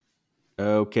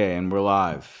Okay, and we're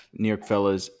live. New York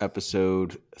Fellas,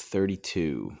 episode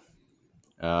 32.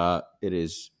 It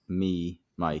is me,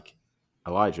 Mike,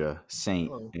 Elijah,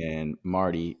 Saint, Hello. and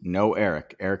Marty. No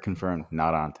Eric. Eric confirmed,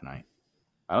 not on tonight.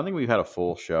 I don't think we've had a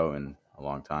full show in a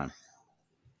long time.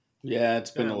 Yeah,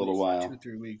 it's been a little while.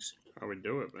 2-3 weeks. How we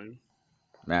do it, man?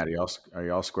 Matt, are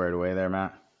you all squared away there,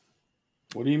 Matt?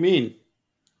 What do you mean?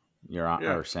 You're on,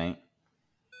 Yeah. or Saint?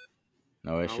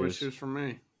 No issues? No issues from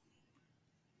me.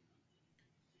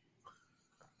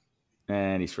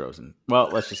 And he's frozen. Well,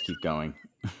 let's just keep going.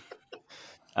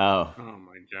 Oh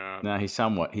my god. No, he's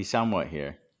somewhat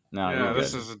here. No, yeah, you're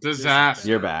this good. is a disaster.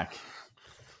 You're back.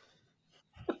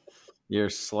 You're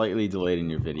slightly delayed in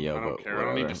your video, I don't but care. I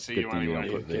don't need to whatever. see Good you thing anyway.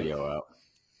 don't put video out.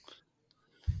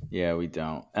 Yeah, we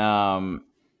don't.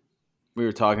 We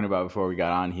were talking about before we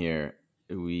got on here.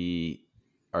 We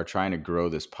are trying to grow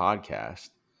this podcast,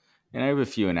 and I have a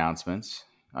few announcements.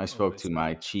 I spoke to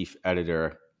my chief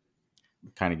editor.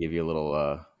 Kind of give you a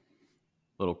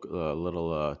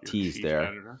little tease there.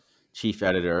 Editor. Chief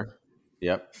editor.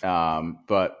 Yep.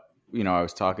 But I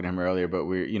was talking to him earlier, but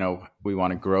we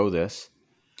want to grow this.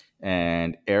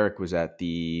 And Eric was at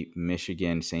the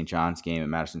Michigan St. John's game at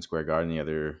Madison Square Garden the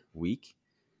other week,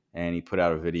 and he put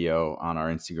out a video on our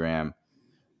Instagram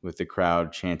with the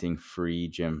crowd chanting "Free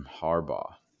Jim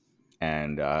Harbaugh,"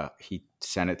 and he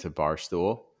sent it to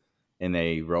Barstool, and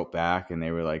they wrote back and they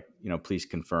were like, please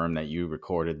confirm that you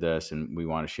recorded this, and we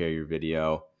want to share your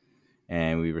video.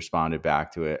 And we responded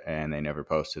back to it, and they never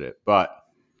posted it. But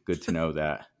good to know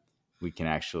that we can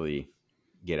actually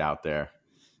get out there.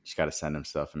 Just got to send them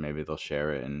stuff, and maybe they'll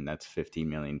share it. And that's 15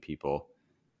 million people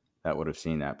that would have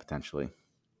seen that potentially.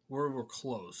 We're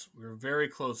close. We're very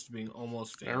close to being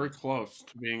almost famous. Very close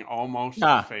to being almost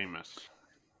famous.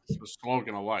 It's the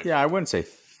slogan of life. Yeah, I wouldn't say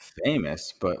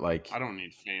famous, but I don't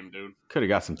need fame, dude. Could have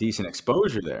got some decent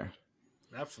exposure there.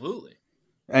 Absolutely.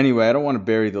 Anyway, I don't want to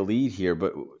bury the lead here,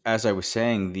 but as I was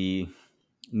saying, the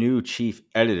new chief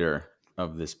editor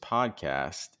of this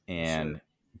podcast and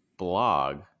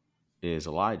blog is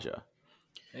Elijah.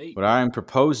 Hey. What I'm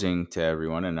proposing to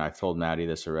everyone, and I've told Maddie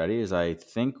this already, is I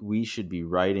think we should be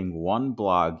writing one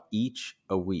blog each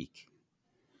a week.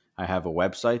 I have a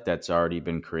website that's already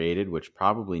been created, which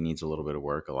probably needs a little bit of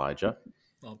work, Elijah.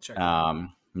 I'll check it out.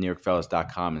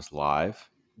 NewYorkFellas.com is live.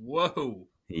 Whoa.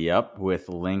 Yep, with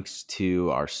links to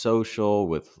our social,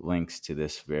 with links to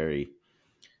this very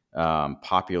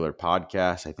popular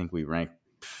podcast. I think we rank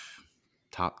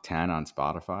top 10 on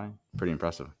Spotify. Pretty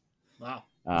impressive. Wow.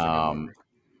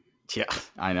 Yeah,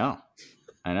 I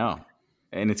know.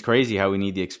 And it's crazy how we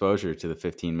need the exposure to the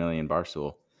 15 million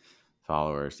Barstool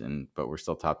followers, but we're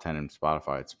still top 10 in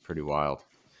Spotify. It's pretty wild.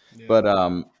 Yeah. But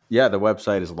the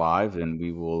website is live, and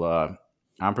we will.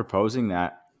 I'm proposing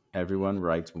that everyone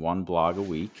writes one blog a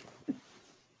week.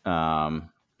 There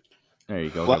you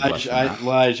go.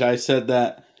 Lige, I said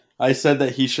that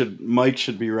Mike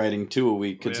should be writing 2 a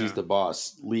week because he's the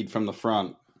boss, lead from the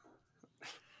front.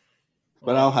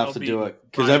 But I'll have to do it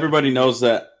because everybody knows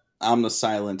that I'm the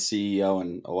silent CEO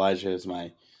and Elijah is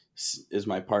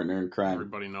my partner in crime.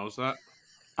 Everybody knows that.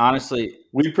 Honestly,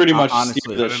 we pretty much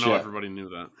honestly, I this didn't know shit. everybody knew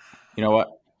that. You know what?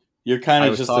 You're kind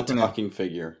of just a talking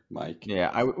figure, Mike.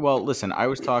 Yeah. Listen, I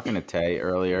was talking to Tay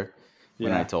earlier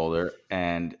when I told her,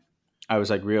 and I was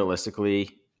like, realistically,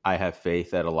 I have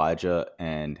faith that Elijah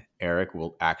and Eric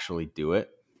will actually do it.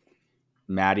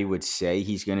 Maddie would say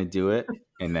he's going to do it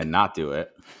and then not do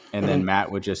it. And then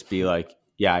Matt would just be like,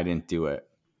 yeah, I didn't do it.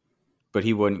 But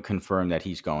he wouldn't confirm that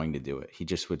he's going to do it. He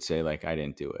just would say, like, I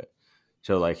didn't do it.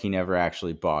 So, like, he never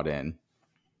actually bought in.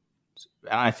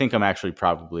 And I think I'm actually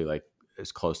probably, like,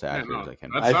 as close to accurate as I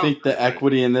can. I think the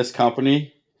equity in this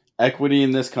company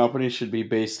should be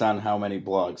based on how many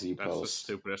blogs you post. That's the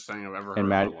stupidest thing I've ever heard. And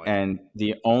Matt, in my life. and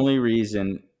the only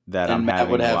reason that I'm Matt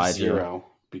having would have Elijah 0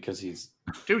 because he's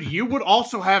dude, you would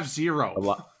also have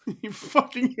 0. You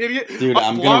fucking idiot. Dude, a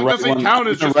I'm blog gonna write doesn't one. count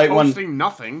as just posting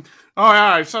nothing. Oh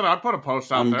yeah, I put a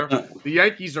post out there. The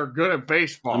Yankees are good at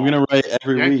baseball. I'm gonna write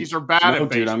every week. Yankees are bad at baseball.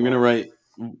 Dude, I'm gonna write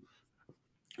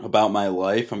about my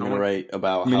life. I'm gonna write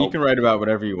about. You can write about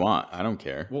whatever you want. I don't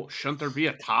care. Well, shouldn't there be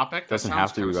a topic? That Doesn't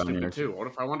have to be about stupid too. What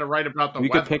if I wanted to write about the You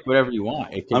weather? can pick whatever you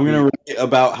want. I'm gonna write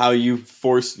about how you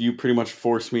pretty much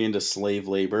forced me into slave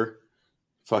labor.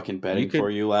 Fucking betting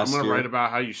for you last year. I'm gonna write about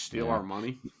how you steal our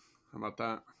money. How about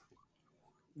that?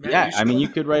 Yeah, I mean, you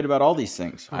could write about all these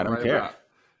things. I don't care.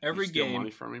 Every game,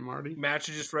 money from me, Marty. Matt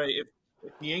should just write if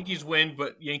the Yankees win,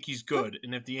 but Yankees good,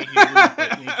 and if the Yankees lose,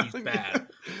 but Yankees bad.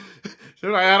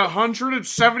 Dude, I had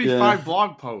 175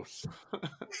 blog posts.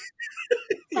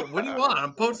 What do you want?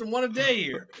 I'm posting one a day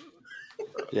here.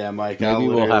 Yeah, Mike. Maybe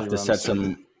we'll have to set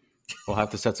some We'll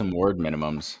have to set some word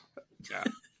minimums. Yeah.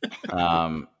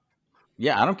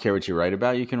 Yeah, I don't care what you write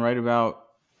about. You can write about,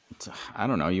 I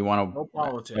don't know. You want No to,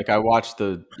 politics. like I watched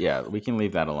we can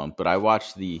leave that alone. But I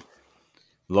watched the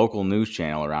local news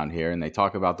channel around here, and they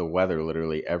talk about the weather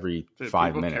literally every Dude,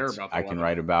 5 people care minutes. about the I can weather.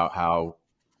 write about how,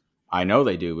 I know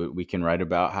they do, but we can write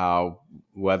about how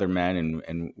weathermen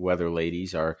and weather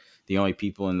ladies are the only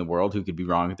people in the world who could be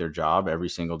wrong at their job every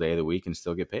single day of the week and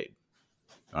still get paid.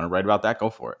 You want to write about that? Go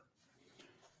for it.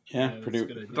 Yeah, that's a pretty.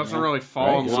 good idea. It doesn't really fall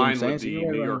Right? in See what I'm line saying? with So the you're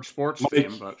right New about York it. sports Mike,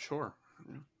 theme, but sure.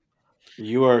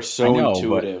 You are so I know,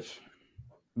 intuitive.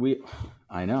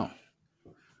 I know.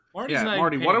 Marty's Yeah, not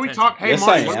Marty, even what paying are we attention. talking? Hey, Yes,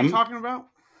 Marty, I what are we am. talking about?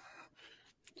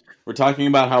 We're talking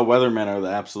about how weathermen are the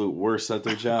absolute worst at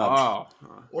their job.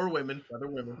 Oh, Or women, other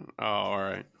women. all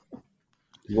right.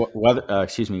 Weather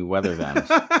thems.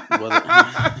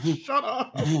 Shut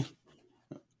up.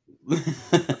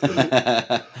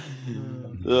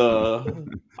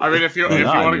 I mean, if you Well, no,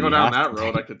 I want to mean, go you down have that to.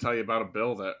 road, I could tell you about a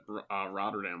bill that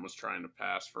Rotterdam was trying to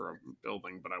pass for a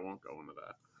building, but I won't go into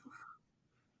that.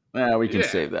 Yeah, we can Yeah.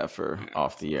 save that for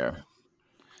off the air.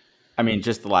 I mean,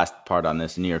 just the last part on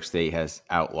this: New York State has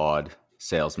outlawed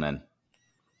salesmen.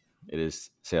 It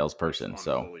is salesperson,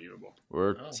 so Unbelievable.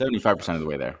 we're 75% of the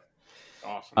way there.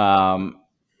 Awesome.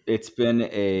 It's been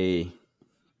a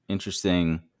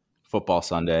interesting football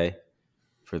Sunday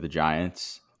for the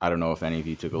Giants. I don't know if any of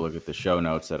you took a look at the show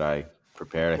notes that I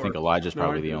prepared. I think Elijah's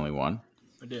probably the only one.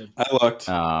 I did. I looked.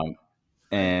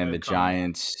 And the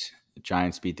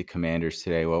Giants beat the Commanders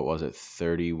today. What was it?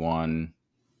 31.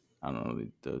 I don't know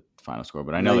the final score,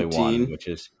 but I know 19. they won, which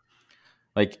is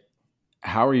like,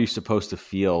 how are you supposed to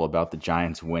feel about the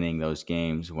Giants winning those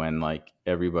games when like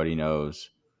everybody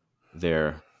knows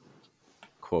they're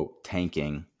quote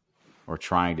tanking or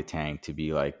trying to tank to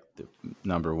be like the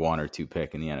number 1 or 2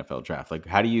 pick in the NFL draft? Like,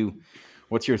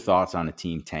 what's your thoughts on a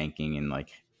team tanking, and like,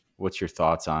 what's your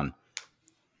thoughts on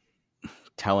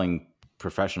telling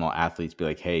professional athletes, be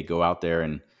like, hey, go out there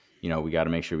and, we got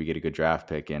to make sure we get a good draft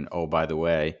pick. And, oh, by the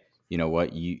way, you know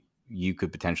what? You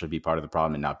could potentially be part of the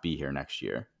problem and not be here next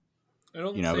year. I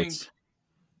don't think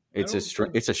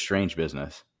it's a strange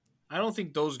business. I don't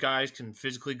think those guys can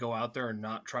physically go out there and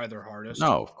not try their hardest.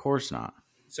 No, of course not.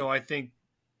 So I think,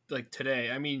 like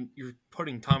today, I mean, you're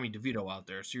putting Tommy DeVito out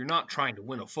there, so you're not trying to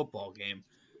win a football game.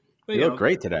 But You look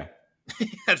great today.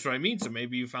 That's what I mean. So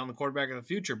maybe you found the quarterback of the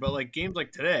future. But like games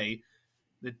like today,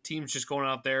 the team's just going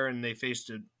out there and they faced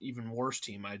an even worse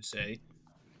team, I'd say.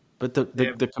 But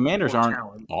the Commanders aren't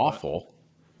awful.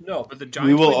 No, but the Giants.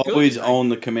 We will always own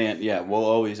the Command. Yeah, we'll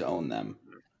always own them.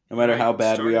 No matter how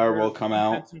bad we are, we'll come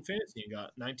out. In fantasy and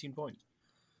got 19 points.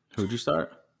 Who'd you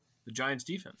start? The Giants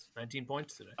defense, 19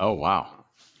 points today. Oh wow,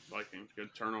 Vikings, good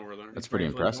turnover there. That's pretty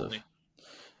impressive.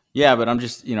 Yeah, but I'm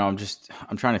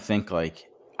trying to think, like,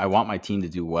 I want my team to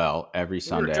do well every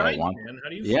Sunday. You're a Giants fan. How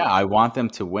do you feel? I want them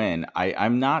to win.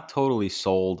 I'm not totally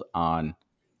sold on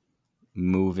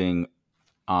moving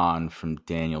on from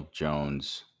Daniel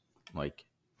Jones, like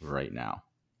right now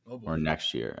or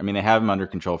next year. I mean, they have him under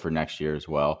control for next year as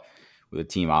well, with a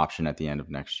team option at the end of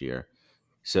next year.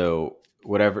 So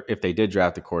whatever, if they did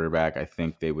draft a quarterback, I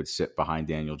think they would sit behind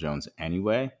Daniel Jones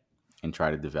anyway and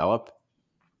try to develop.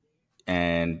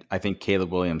 And I think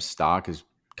Caleb Williams' stock has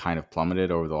kind of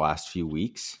plummeted over the last few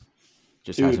weeks.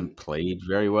 Just hasn't played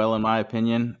very well, in my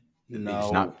opinion. No.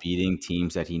 He's not beating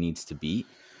teams that he needs to beat.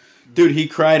 Dude, he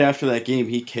cried after that game.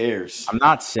 He cares. I'm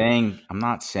not saying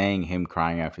him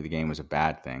crying after the game was a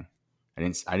bad thing.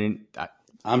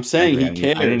 I'm saying he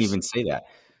cares. I didn't even say that.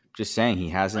 Just saying he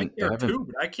hasn't. I care too,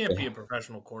 but I can't be a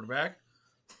professional quarterback.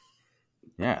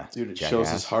 Yeah, dude, it shows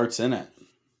his heart's in it.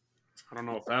 I don't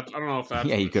know if that's.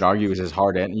 Yeah, you could argue it was his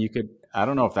heart in. I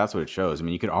don't know if that's what it shows. I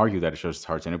mean, you could argue that it shows his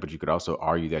heart's in it, but you could also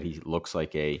argue that he looks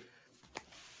like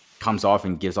comes off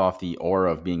and gives off the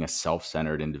aura of being a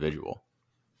self-centered individual.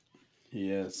 He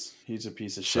is. He's a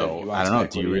piece of shit. So I don't know.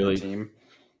 Do you really? Team?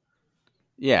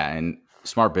 Yeah, and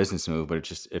smart business move, but it's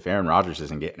just, if Aaron Rodgers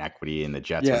isn't getting equity in the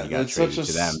Jets when he got traded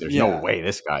to them, there's no way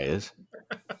this guy is.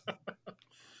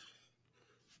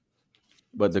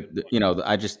 But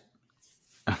I just,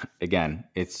 again,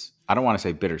 I don't want to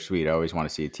say bittersweet. I always want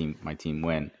to see my team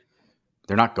win.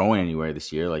 They're not going anywhere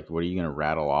this year. Like, what are you going to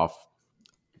rattle off?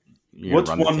 What's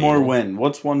one more win?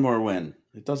 What's one more win?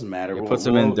 It doesn't matter. It puts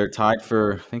them in. They're tied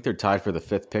for. I think they're tied for the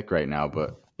 5th pick right now.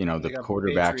 But the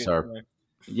quarterbacks are.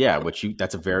 Yeah,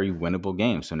 that's a very winnable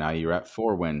game. So now you're at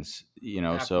 4 wins.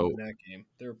 So that game.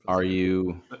 are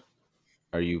you?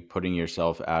 are you putting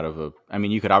yourself out of a? I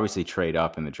mean, you could obviously trade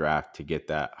up in the draft to get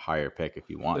that higher pick if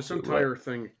you want This to. entire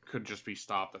thing could just be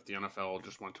stopped if the NFL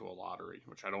just went to a lottery,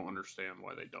 which I don't understand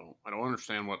why they don't. I don't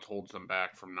understand what holds them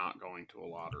back from not going to a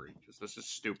lottery because this is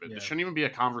stupid. Yeah. This shouldn't even be a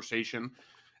conversation.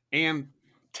 And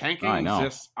I know.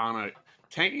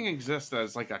 tanking exists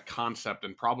as like a concept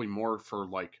and probably more for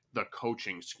like the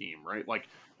coaching scheme, right?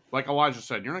 Like Elijah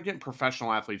said, you're not getting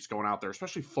professional athletes going out there,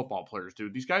 especially football players,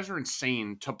 dude. These guys are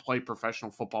insane to play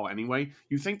professional football anyway.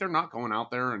 You think they're not going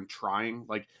out there and trying,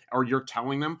 like, or you're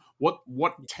telling them what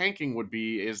tanking would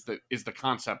be is the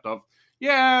concept of,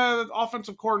 yeah, the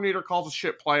offensive coordinator calls a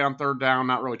shit play on third down,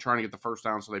 not really trying to get the first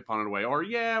down, so they punt it away. Or,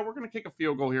 yeah, we're going to kick a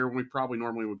field goal here when we probably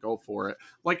normally would go for it.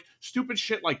 Like, stupid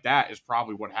shit like that is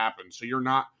probably what happens. So you're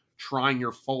not trying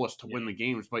your fullest to win the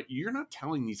games, but you're not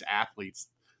telling these athletes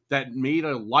that made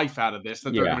a life out of this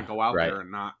that they're going to go out there and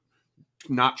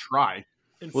not try.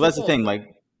 Well, that's the thing.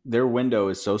 Like, their window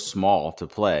is so small to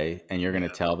play, and you're going to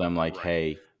tell them, like,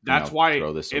 hey, that's why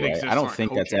throw this it away. exists. I don't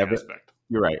think that's ever. Aspect.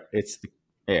 You're right.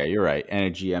 You're right. And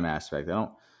a GM aspect. I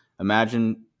don't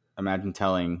imagine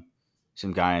telling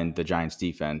some guy in the Giants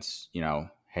defense,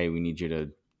 hey, we need you to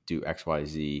do X, Y,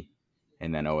 Z.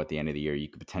 And then, at the end of the year, you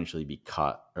could potentially be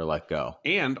cut or let go.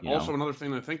 And also another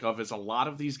thing to think of is a lot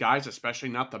of these guys, especially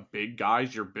not the big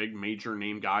guys, your big major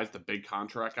name guys, the big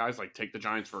contract guys, like take the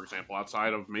Giants, for example,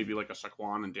 outside of maybe like a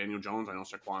Saquon and Daniel Jones. I know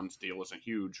Saquon's deal isn't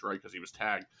huge, right, because he was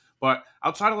tagged. But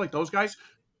outside of like those guys,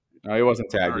 no, he wasn't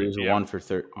tagged. He was 1 for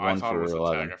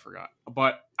 11. Tag, I forgot.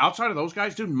 But outside of those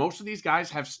guys, dude, most of these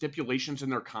guys have stipulations in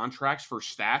their contracts for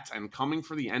stats, and coming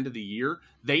for the end of the year,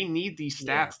 they need these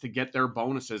stats to get their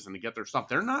bonuses and to get their stuff.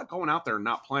 They're not going out there and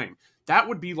not playing. That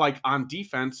would be like on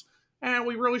defense,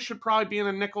 we really should probably be in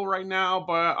a nickel right now,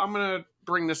 but I'm gonna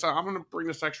bring this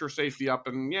extra safety up,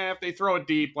 and if they throw it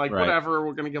deep, like whatever,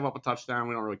 we're gonna give up a touchdown.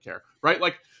 We don't really care, right?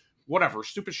 Like whatever,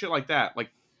 stupid shit like that,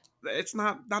 like. It's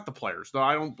not the players, though.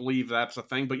 I don't believe that's a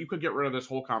thing. But you could get rid of this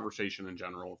whole conversation in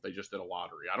general if they just did a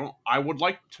lottery. I would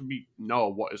like to know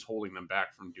what is holding them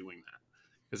back from doing that,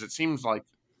 because it seems like.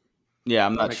 Yeah,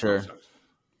 I'm not sure.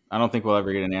 I don't think we'll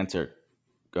ever get an answer.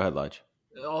 Go ahead, Lodge.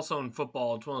 Also in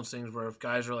football, it's one of those things where if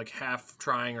guys are like half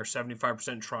trying or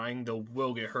 75% trying, they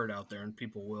will get hurt out there, and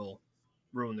people will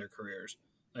ruin their careers.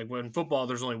 Like when football,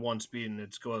 there's only one speed, and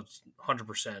it goes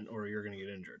 100%, or you're going to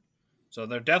get injured. So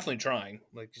they're definitely trying,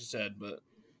 like you said, but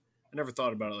I never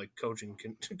thought about it like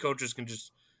coaches can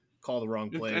just call the wrong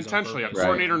plays. Intentionally, a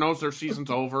coordinator knows their season's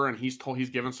over, and he's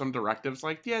given some directives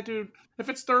like, yeah, dude, if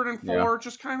it's 3rd and 4,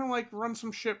 just kind of like run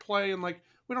some shit play, and like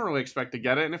we don't really expect to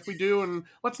get it, and if we do, and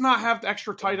let's not have the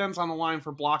extra tight ends on the line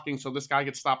for blocking, so this guy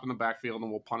gets stopped in the backfield and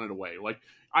we'll punt it away. Like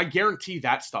I guarantee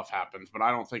that stuff happens, but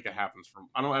I don't think it happens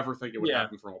I don't ever think it would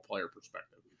happen from a player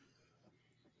perspective.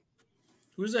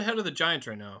 Who's ahead of the Giants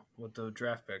right now with the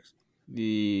draft picks?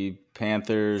 The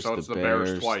Panthers, so it's the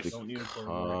Bears twice. The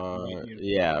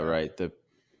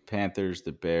Panthers,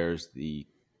 the Bears, the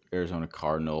Arizona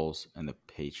Cardinals, and the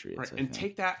Patriots. Right. And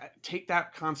take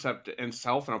that concept and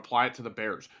apply it to the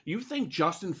Bears. You think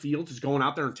Justin Fields is going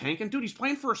out there and tanking? Dude, he's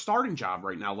playing for a starting job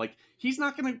right now. Like he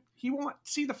won't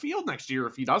see the field next year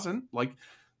if he doesn't. Like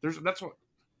that's what.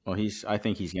 Well, I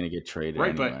think he's going to get traded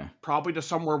anyway. But probably to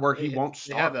somewhere where he won't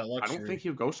start. I don't think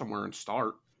he'll go somewhere and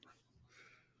start.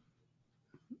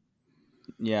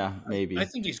 Yeah, maybe. I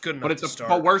think he's good enough to start.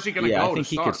 But where's he going to go? I think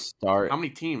he could start. How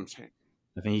many teams?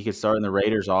 I think he could start in the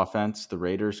Raiders' offense. The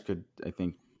Raiders could, I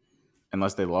think,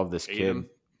 unless they love this kid.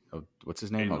 What's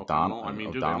his name? O'Donnell. I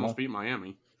mean, dude, they almost beat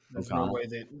Miami. There's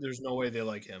no way they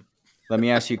like him. Let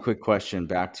me ask you a quick question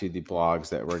back to the blogs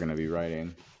that we're going to be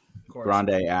writing.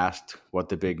 Grande asked what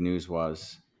the big news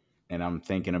was, and I'm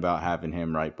thinking about having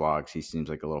him write blogs. He seems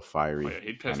like a little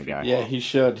fiery kind of guy. Yeah, he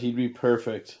should. He'd be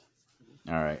perfect.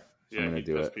 All right. I'm going to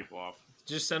do it. People off.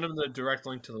 Just send him the direct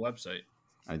link to the website.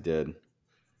 I did.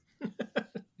 I'm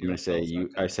going to say,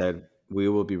 I said, we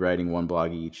will be writing one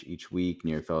blog each week.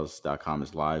 Nearfellas.com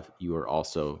is live. You are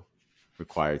also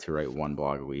required to write one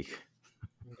blog a week.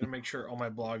 I'm gonna make sure all my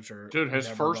blogs are. Dude, his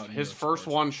first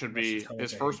one should be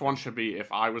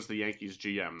if I was the Yankees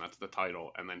GM. That's the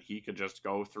title, and then he could just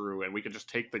go through and we could just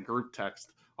take the group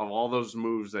text of all those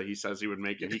moves that he says he would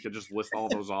make, and he could just list all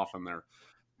those off in there.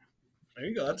 There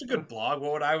you go. That's a good blog.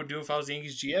 What would I do if I was the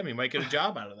Yankees GM? He might get a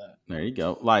job out of that. There you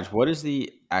go, Lige. What is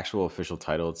the actual official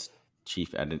title? It's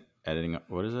chief editing.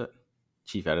 What is it?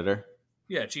 Chief editor.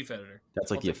 Yeah, chief editor. That's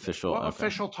like the official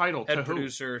official title. Head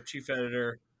producer, chief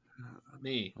editor.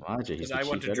 Me, because I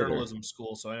went to journalism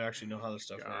school, so I actually know how this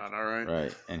stuff works. All right,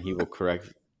 right, and he will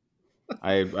correct.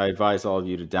 I advise all of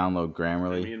you to download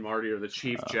Grammarly. Me and Marty are the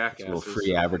chief jackasses. A little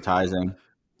free advertising.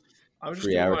 I was just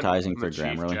Free gonna advertising I'm for a chief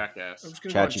Grammarly. jackass. I was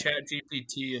gonna go on Chat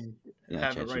ChatGPT and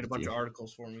have it write a bunch of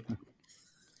articles for me.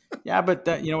 Yeah, but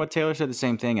that, you know what, Taylor said the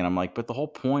same thing, and I'm like, but the whole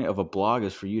point of a blog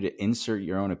is for you to insert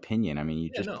your own opinion. I mean, you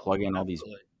just plug in all these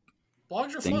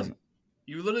blogs are things. fun.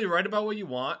 You literally write about what you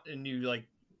want, and you like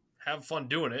have fun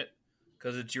doing it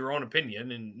because it's your own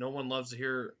opinion, and no one loves to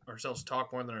hear ourselves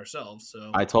talk more than ourselves.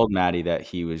 So I told Maddie that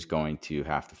he was going to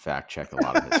have to fact check a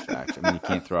lot of his facts. I mean, you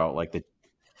can't throw out like the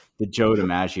Joe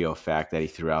DiMaggio fact that he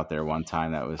threw out there one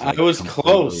time. That was like I was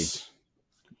close.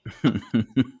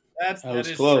 that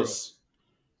is close. True.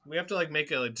 We have to like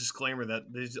make a disclaimer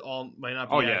that these all might not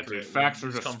be accurate. Dude, facts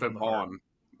are just spitballing.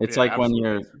 It's like when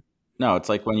it's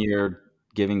like when you're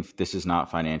giving, this is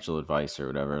not financial advice or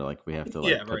whatever. Like we have to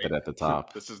put that at the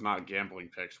top. This is not gambling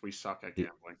picks. We suck at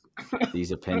gambling.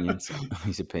 These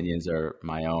opinions are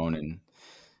my own and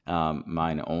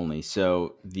mine only.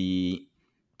 So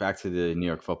back to the New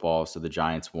York Football. So the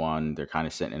Giants won. They're kind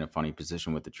of sitting in a funny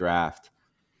position with the draft.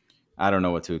 I don't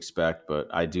know what to expect, but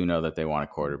I do know that they want a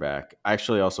quarterback. I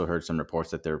actually also heard some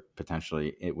reports that they're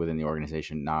potentially within the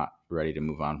organization not ready to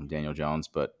move on from Daniel Jones,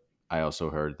 but I also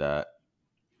heard that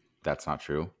that's not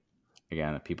true.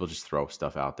 Again, people just throw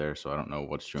stuff out there, so I don't know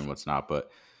what's true and what's not. But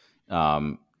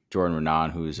Jordan Renan,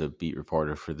 who's a beat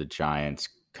reporter for the Giants,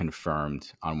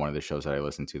 confirmed on one of the shows that I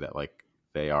listened to that like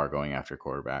they are going after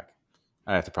quarterback.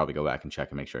 I have to probably go back and check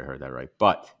and make sure I heard that right.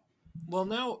 But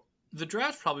now the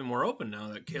draft's probably more open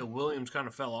now that Caleb Williams kind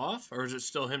of fell off, or is it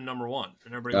still him number one?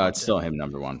 And it's still him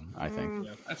number one, I think.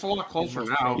 That's a lot closer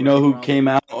now. You know who came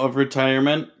out of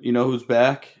retirement? You know who's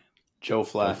back? Joe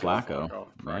Flacco.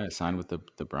 Yeah, signed with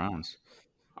the Browns.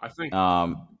 I think.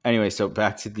 Anyway, so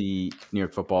back to the New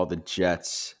York Football. The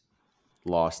Jets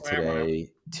lost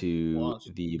today to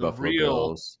the Buffalo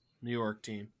Bills. New York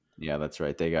team. Yeah, that's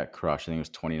right. They got crushed. I think it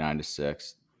was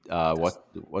 29-6.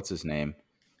 What's his name?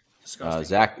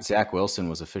 Zach Wilson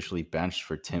was officially benched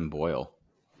for Tim Boyle.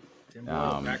 Tim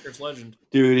Boyle, Packers legend.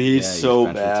 Dude, he's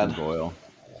so bad. Tim Boyle.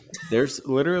 There's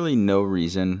literally no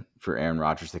reason for Aaron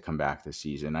Rodgers to come back this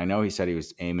season. I know he said he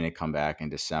was aiming to come back in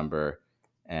December,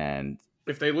 and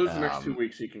if they lose the next 2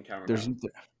 weeks, he can count it out.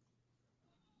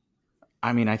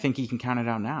 I mean, I think he can count it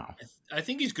out now. I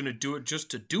think he's going to do it just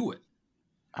to do it.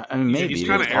 I mean, maybe he's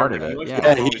kind of part of it.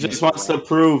 Yeah, he just wants to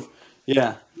prove.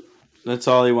 Yeah, that's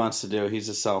all he wants to do. He's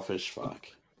a selfish fuck.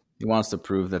 He wants to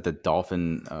prove that the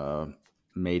dolphin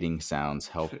mating sounds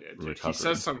help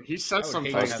recovery. He says some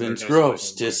Husband's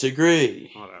gross.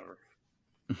 Disagree. Whatever.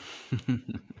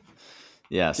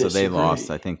 Yeah, so they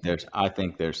lost. I think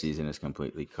their season is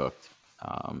completely cooked.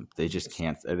 They just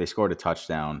can't. They scored a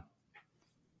touchdown,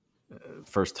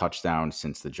 first touchdown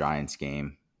since the Giants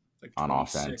game like on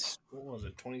offense. What was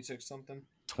it? 26 something?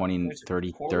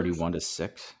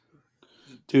 31-6.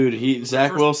 Dude,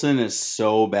 Zach Wilson is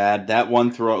so bad. That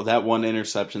one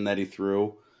interception that he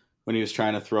threw when he was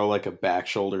trying to throw like a back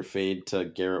shoulder fade to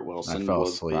Garrett Wilson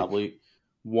was probably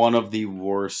one of the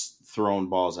worst thrown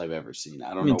balls I've ever seen.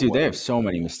 I mean, dude, they have so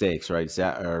many mistakes, right?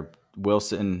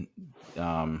 Wilson,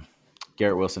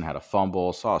 Garrett Wilson had a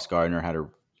fumble. Sauce Gardner had a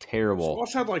terrible.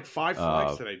 Sauce had like 5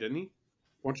 flags today, didn't he?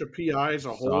 Bunch of PIs,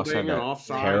 a holding, and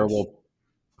offsides.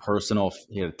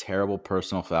 He had a terrible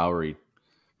personal foul where he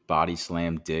body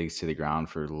slammed Diggs to the ground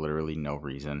for literally no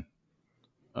reason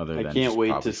other than just probably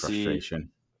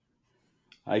frustration.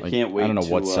 I can't wait. I don't know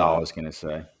what Sal is going to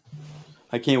say.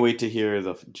 I can't wait to hear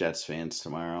the Jets fans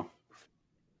tomorrow.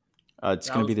 It's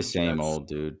going to be the same old,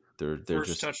 dude. They're first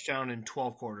just touchdown in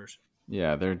 12 quarters.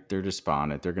 Yeah, they're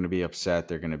despondent. They're going to be upset.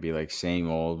 They're going to be like, same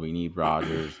old. We need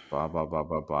Rodgers. Blah blah blah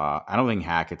blah blah. I don't think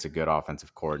Hackett's a good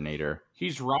offensive coordinator.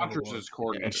 He's Rodgers'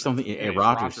 coordinator. I just don't think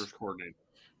Rodgers' coordinator.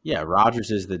 Yeah,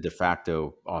 Rodgers is the de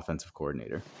facto offensive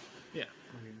coordinator. Yeah,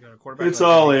 got a quarterback. It's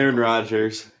all Aaron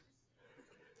Rodgers.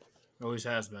 Always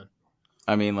has been.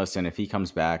 I mean, listen, if he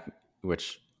comes back,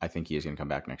 which I think he is going to come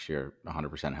back next year,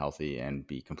 100% healthy and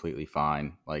be completely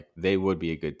fine, like they would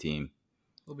be a good team.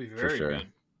 They'll be very good.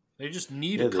 They just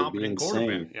need a competent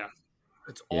quarterback. Yeah,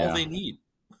 that's all they need.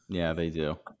 Yeah, they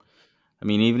do. I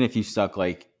mean, even if you stuck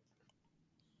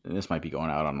this might be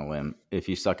going out on a limb. If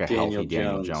you stuck a healthy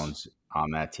Daniel Jones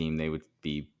on that team, they would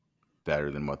be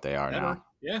better than what they are now.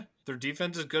 Yeah, their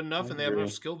defense is good enough, and they have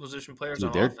enough skill position players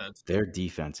on offense. Their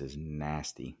defense is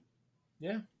nasty.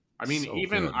 Yeah. I mean,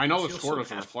 I know the score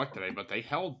doesn't reflect today, but they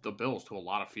held the Bills to a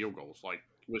lot of field goals, like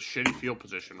with shitty field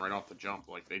position right off the jump.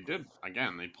 Like they did,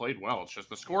 again, they played well. It's just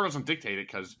the score doesn't dictate it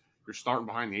because you're starting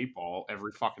behind the 8 ball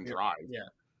every fucking drive. Yeah.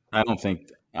 I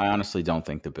honestly don't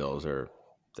think the Bills are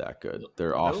that good.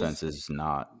 Their offense is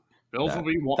not. Bills will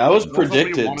be one. That was Bills will be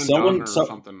predicted. one and done or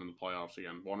something in the playoffs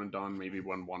again. One and done, maybe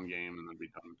win one game and then be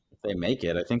done. If they make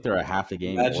it, I think they're a half a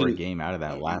game or a game out of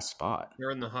that last spot.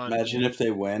 You're in the hunt. Imagine if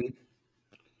they win.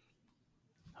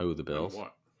 Who, the Bills?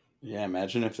 What? Yeah,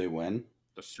 imagine if they win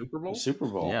The Super Bowl? the Super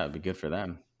Bowl. Yeah, it'd be good for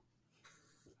them.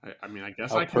 I mean, I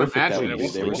guess How I can perfect that imagine would it. be.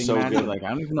 They were Would you so imagine, good. Like, I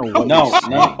don't even know what No, you're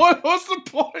saying. What's the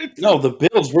point? No, the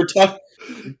Bills. We're talking.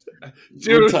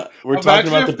 Dude, we're talking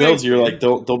about the if they- Bills. You're like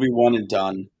they'll be one and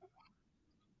done.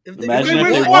 If they, Imagine They if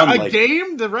win they what? won, A like,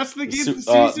 game? The rest of the games of the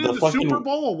the season? The fucking- Super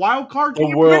Bowl? A wild card The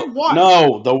game? world. Win what?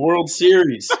 No, the World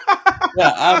Series.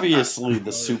 Yeah, obviously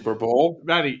the Super Bowl.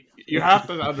 Matty, you have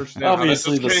to understand.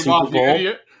 Obviously how this the just Super came off, you Bowl.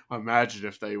 idiot. Imagine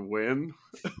if they win.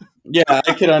 Yeah, I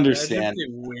could imagine understand. if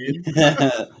they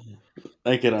win.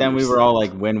 I could. Then we were all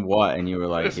like, win what? And you were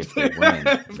like, if they win.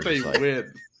 If We're they just like,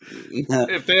 win. understand.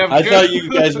 If they have I good, thought you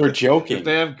guys were If joking.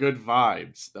 they have good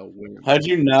vibes, they'll win. How'd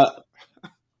you not?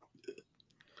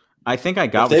 I think I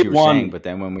got If what they you were won- saying, but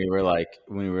then when we were like,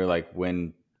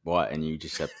 win what? And you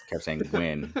just kept saying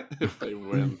win. If they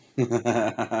win.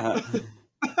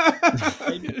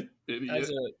 Idiot.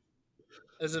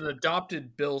 As an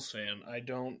adopted Bills fan, I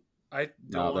don't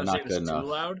No, want they're to say not this good too enough.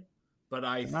 loud, but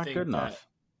I They're not think good that enough.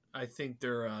 I think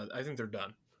they're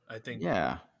done. I think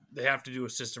Yeah. they have to do a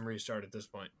system restart at this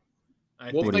point.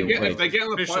 I Well, What if do you they think? get in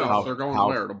the Officially, playoffs, they're going how-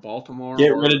 where? To Baltimore?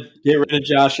 get or- rid of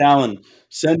Josh Allen.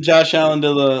 Send Josh Allen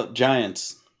to the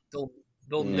Giants.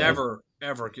 they'll Yeah. never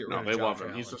ever get rid No, of they Josh love him.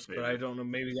 Allen, He's the but favorite. I don't know.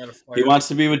 Maybe that He wants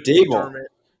to be with Dable. Dermott.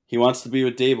 He wants to be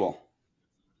with Dable.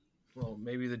 Well,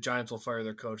 maybe the Giants will fire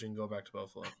their coach and go back to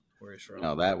Buffalo, where he's from.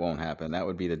 No, that won't happen. That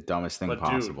would be the dumbest thing But, dude-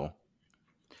 possible.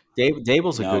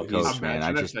 Dable's a No, good he's- coach, man. I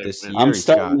Imagine just if this they year win. I'm he's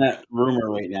starting got, that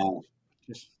rumor right now.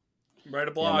 Write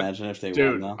a Yeah, blog. imagine if they won.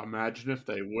 Dude, Though. imagine if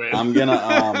they win. I'm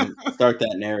gonna start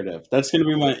that narrative. That's gonna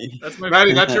be my. That's my.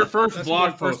 Matty, that's your first That's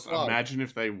blog my first post. blog. Imagine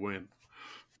if they win.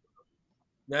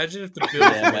 Imagine if the Bills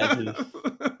Yeah, win. imagine.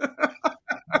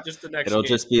 Just the next. it'll game.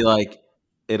 just be like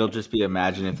it'll just be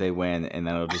imagine if they win, and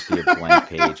then it'll just be a blank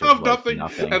page of Of like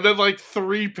nothing. And then like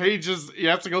 3 pages, you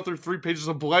have to go through 3 pages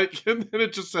of blank, and then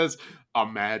it just says,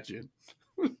 imagine.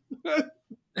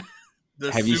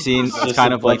 The Have you Super seen? Bowl. It's Just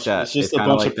kind a of like bunch- that. It's just It's a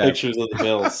kind of bunch like of that. pictures of the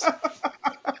Bills.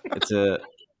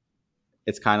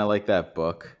 It's kind of like that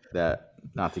book that,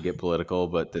 not to get political,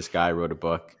 but this guy wrote a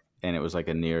book, and it was like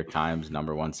a New York Times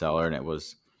 #1 seller, and it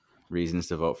was reasons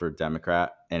to vote for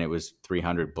Democrat, and it was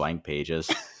 300 blank pages.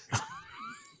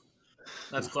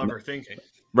 That's clever thinking.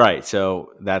 Right,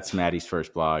 so that's Maddie's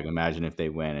first blog. Imagine if they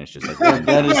win. It's just like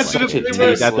That is blank such a pages.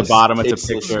 tasteless- At the bottom. It's a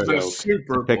tasteless picture. The joke.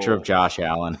 Super Picture of Bowl. Josh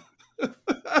Allen.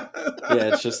 Yeah,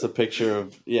 it's just a picture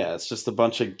of. Yeah, it's just a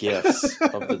bunch of gifs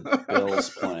of the Bills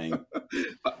playing.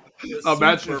 The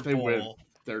Imagine Super if they win Bowl.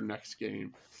 their next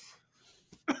game.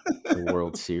 The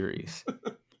World Series.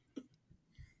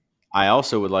 I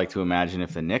also would like to imagine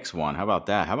if the Knicks won. How about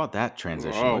that? How about that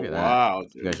transition? Oh, Look at that. wow.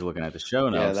 You guys are looking at the show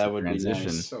notes. Yeah, that the would be transition.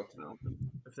 nice. So talented.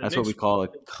 If the That's what we Knicks- call a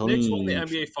if the Knicks won the clean.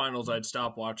 NBA Finals, I'd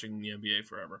stop watching the NBA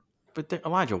forever. But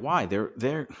Elijah, why? They're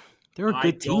a I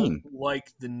good team. don't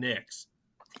like the Knicks.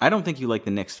 I don't think you like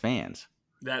the Knicks fans.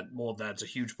 That's a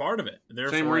huge part of it.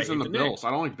 Therefore, Same reason I the hate Bills. Knicks. I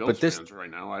don't like Bills But this- fans right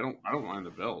now. I don't mind the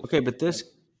Bills. Okay, but this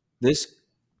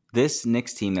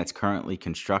Knicks team that's currently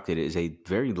constructed is a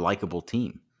very likable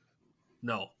team.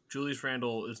 No, Julius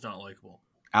Randle is not likable.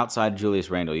 Outside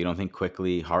Julius Randle, you don't think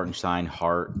Quickly, Hartenstein,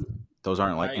 Hart, those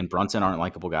aren't like, and Brunson aren't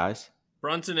likable guys?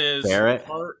 Brunson is. Barrett?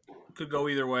 Hart could go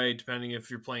either way depending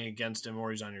if you're playing against him or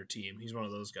he's on your team. He's one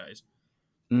of those guys.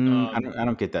 I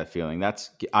don't get that feeling.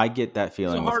 I get that He's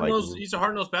feeling a with like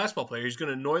hard-nosed basketball player. He's going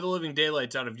to annoy the living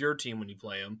daylights out of your team when you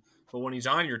play him. But when he's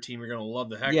on your team, you're going to love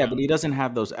the heck out yeah, of but him. he doesn't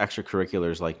have those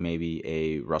extracurriculars like maybe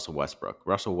a Russell Westbrook.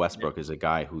 Russell Westbrook is a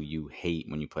guy who you hate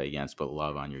when you play against, but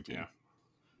love on your team. Yeah.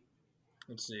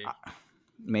 Let's see.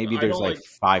 Maybe I there's don't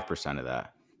like 5% of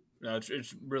that. No,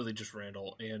 it's really just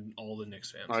Randall and all the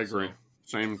Knicks fans. I agree.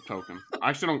 So, Same token. I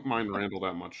actually don't mind Randall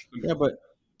that much. Yeah, but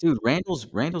dude, Randall's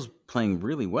playing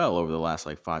really well over the last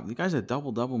like 5. The guy's a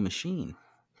double machine.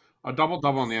 A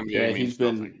double-double in the NBA Yeah, means he's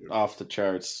been nothing, dude. off the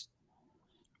charts.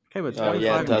 Okay, but Oh 25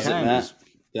 yeah, and does it, 10 Matt? is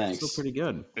Thanks. still pretty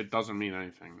good. It doesn't mean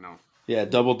anything. No, Yeah,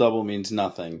 double means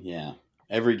nothing. Yeah,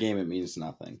 every game it means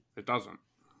nothing. it doesn't.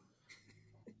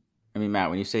 I mean, Matt,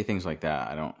 when you say things like that,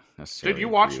 I don't necessarily. Did you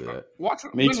watch? agree with it. Watch.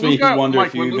 Makes when me Luka- wonder Mike,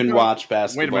 if you when even Luka- watch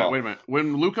basketball. Wait a minute.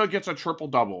 When Luca gets a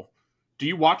triple-double, do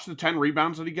you watch the 10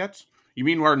 rebounds that he gets? You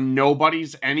mean where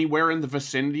nobody's anywhere in the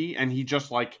vicinity and he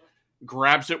just like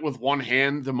grabs it with one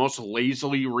hand, the most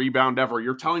lazily rebound ever?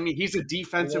 You're telling me he's a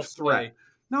defensive threat.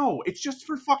 No, it's just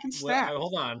for fucking stats. Well,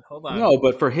 hold on. No,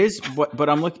 but but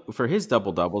I'm looking for his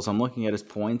double doubles. I'm looking at his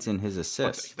points and his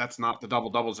assists. But that's not the double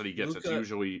doubles that he gets. Luka, It's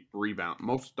usually rebound.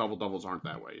 Most double doubles aren't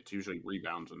that way. It's usually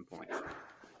rebounds and points.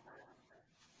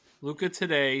 Luka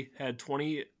today had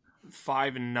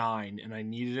 25 and 9, and I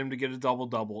needed him to get a double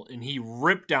double, and he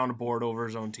ripped down a board over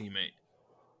his own teammate.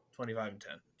 25 and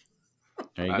 10.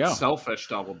 There you That's go. selfish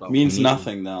double double. Means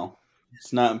nothing though.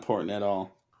 It's not important at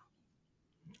all.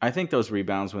 I think those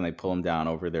rebounds when they pull him down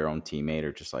over their own teammate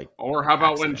are just like. Or how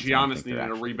about when accidents. I don't Giannis think they're needed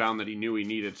a actually- rebound that he knew he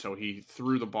needed, so he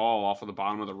threw the ball off of the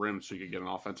bottom of the rim so he could get an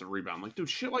offensive rebound? Like, dude,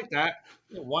 shit like that.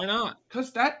 Yeah, why not?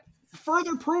 Because that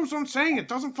further proves what I'm saying. It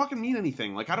doesn't fucking mean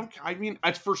anything. Like, I mean,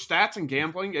 it's for stats and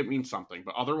gambling, it means something.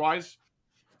 But otherwise,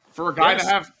 for a guy to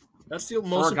have That's the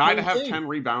most for a guy to important have thing. 10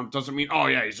 rebounds doesn't mean, oh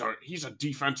yeah, he's a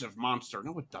defensive monster.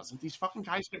 No, it doesn't. These fucking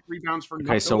guys get rebounds for Okay,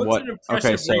 nothing. so What's what? an impressive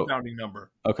Okay, so rebounding number?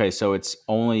 okay, so it's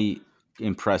only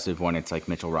impressive when it's like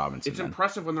Mitchell Robinson. It's then.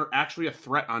 impressive when they're actually a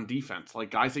threat on defense, like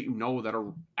guys that you know that are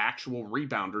actual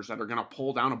rebounders that are going to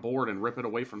pull down a board and rip it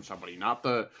away from somebody. Not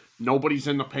the nobody's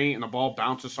in the paint and the ball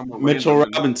bounces somewhere. Mitchell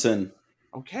random. Robinson.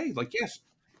 Okay, like yes,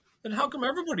 Then how come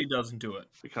everybody doesn't do it?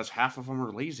 because half of them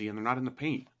are lazy and they're not in the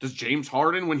paint. Does James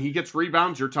Harden, when he gets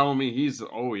rebounds, you're telling me he's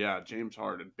James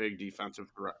Harden, big defensive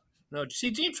threat. No, see,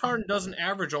 James Harden doesn't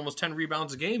average almost 10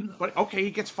 rebounds a game, though. But okay,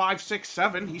 he gets 5, 6,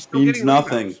 7. He's still Means getting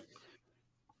nothing. rebounds.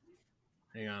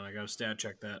 Hang on, I got to stat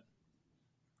check that.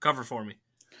 Cover for me.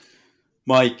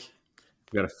 Mike.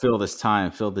 We got to fill this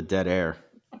time, fill the dead air.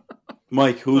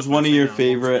 Mike, who's Put one my of your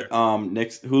thing on, favorite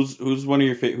Knicks?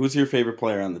 Who's your favorite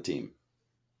player on the team?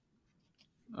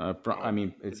 I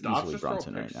mean, it's Dobbs easily just throw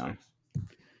Brunson pick right now. six.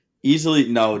 Easily,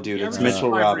 no, dude. He It's averages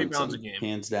Mitchell 5 rebounds Robinson, a game.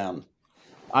 hands down.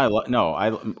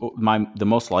 The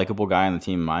most likable guy on the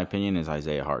team, in my opinion, is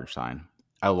Isaiah Hartenstein.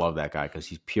 I love that guy because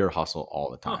he's pure hustle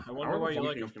all the Huh, time. I wonder why you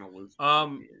like him. Gonna lose.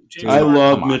 James I Harden.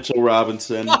 love Come on. Mitchell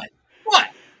Robinson. What?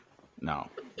 No,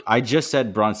 I just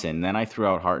said Brunson, then I threw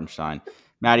out Hartenstein.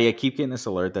 Maddie, I keep getting this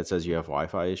alert that says you have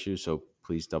Wi-Fi issues, so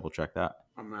please double check that.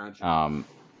 Imagine.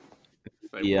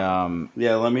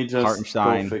 Yeah, let me just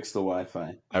Hartenstein. go fix the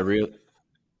Wi-Fi.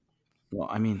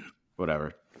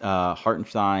 Whatever.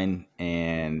 Hartenstein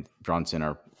and Brunson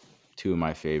are two of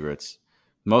my favorites.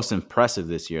 Most impressive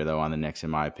this year, though, on the Knicks,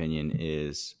 in my opinion,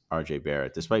 is R.J.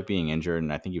 Barrett. Despite being injured,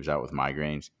 and I think he was out with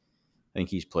migraines, I think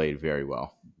he's played very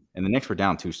well. And the Knicks were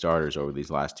down 2 starters over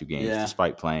these last 2 games,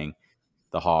 despite playing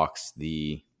the Hawks,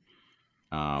 the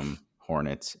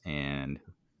Hornets, and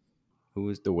who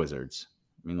was the Wizards.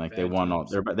 I mean, like, they won all.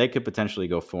 They could potentially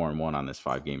go 4-1 on this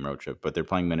 5-game road trip, but they're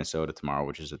playing Minnesota tomorrow,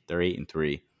 which is they're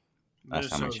 8-3. Last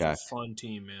time I Minnesota's checked. a fun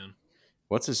team, man.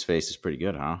 What's his face is pretty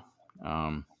good, huh?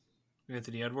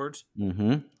 Anthony Edwards.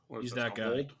 Mm-hmm. He's that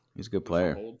guy. He's a good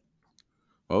player.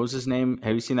 What was his name?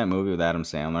 Have you seen that movie with Adam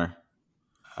Sandler?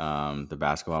 The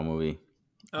basketball movie.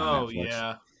 Oh, Netflix.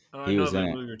 yeah. I He know was that in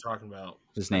it. movie you're talking about.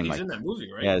 His name, He's like, in that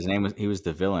movie, right? yeah, his name was. He was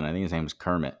the villain. I think his name was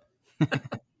Kermit.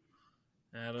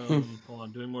 Adam, hold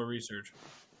on, doing more research.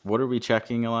 What are we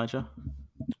checking, Elijah?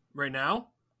 Right now,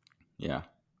 Yeah,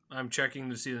 I'm checking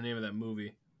to see the name of that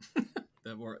movie.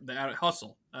 The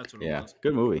Hustle. That's what it yeah, was.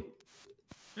 good movie.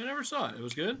 I never saw it. It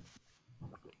was good.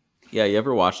 Yeah, you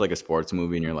ever watch like a sports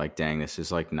movie and you're like, dang, this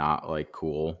is like not like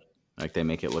cool. Like they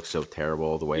make it look so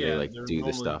terrible the way they like they're do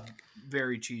this normally stuff.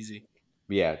 Very cheesy.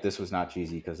 Yeah, this was not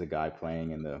cheesy because the guy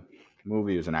playing in the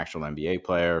movie was an actual NBA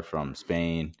player from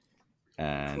Spain.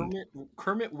 And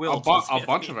Kermit A, Wills. a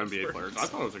bunch of NBA players. I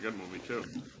thought it was a good movie too.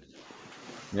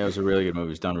 yeah, it was a really good movie. It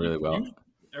was done really well.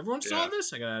 Everyone saw Yeah.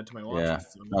 this? I got to add to my watch Yeah,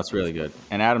 list. that's really good.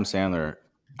 And Adam Sandler,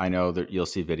 I know that you'll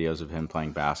see videos of him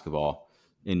playing basketball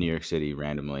in New York City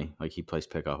randomly. Like he plays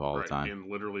pickup all the time. In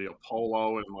literally a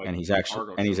polo and like. And he's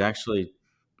actually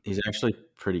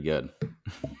pretty good.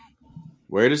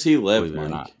 Where does he live, Believe it or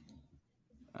Mike?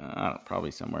 not.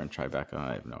 Probably somewhere in Tribeca.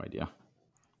 I have no idea.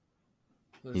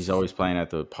 This He's is- always playing at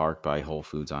the park by Whole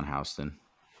Foods on Houston.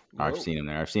 I've Whoa. seen him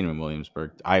there. I've seen him in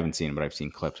Williamsburg. I haven't seen him, but I've seen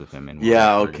clips of him in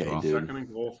Yeah, Williamsburg as okay, well. dude. Second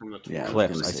and goal from the Yeah, Clips.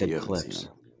 was I gonna say said you haven't clips. seen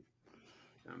him.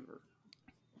 Denver.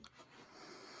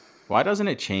 Why doesn't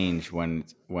it change when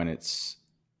it's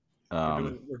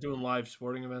we're doing live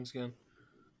sporting events again.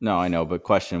 no, I know, but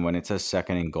question, when it says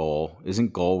second and goal,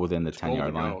 isn't goal within the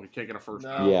 10-yard Goal to go. line? You can't get a first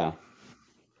No. down. Yeah.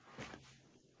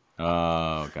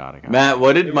 Oh, got it. Matt,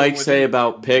 what did Everyone Mike with say you?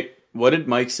 about pick? What did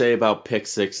Mike say about pick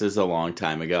sixes a long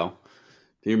time ago?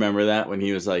 Do you remember that when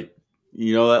he was like,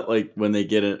 you know that like when they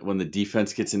get it when the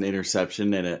defense gets an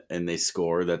interception and they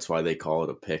score, that's why they call it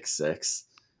a pick six.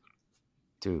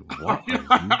 Dude, what? Are you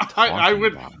I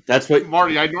would- talking about? That's what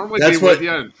Marty, I normally That's be what- with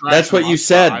you. And that's trash what him you up,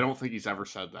 said. but I don't think he's ever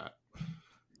said that.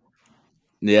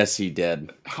 Yes, he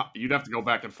did. You'd have to go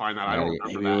back and find that. I don't remember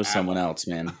Maybe that it was someone else,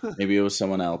 man. Maybe it was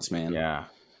someone else, man. Yeah.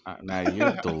 Maddie,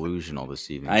 you're delusional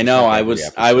this evening. I know. I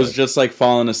was just like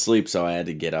falling asleep, so I had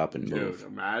to get up and move. Dude,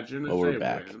 imagine if we're they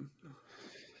back. win.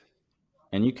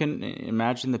 And you can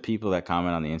imagine the people that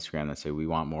comment on the Instagram that say, we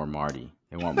want more Marty.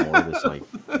 They want more of this, like,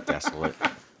 desolate.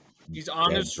 He's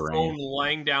on his phone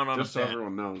lying down on just a bed. so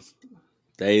everyone knows.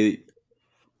 They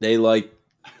like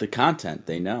the content.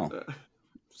 They know.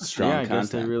 Strong I content.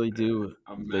 guess they really do.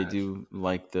 They do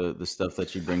like the stuff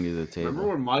that you bring to the table.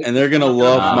 Remember when Mike and they're going to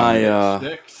love my...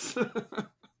 sticks?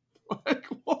 Like,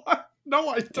 what? No,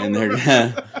 I don't. And they're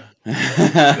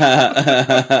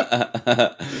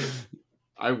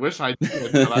I wish I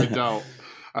did, but I don't.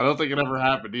 I don't think it ever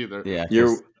happened either. Yeah,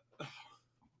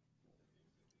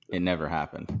 it never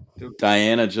happened. Dude,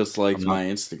 Diana just liked my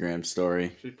Instagram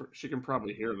story. She can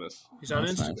probably hear this. He's on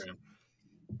Instagram.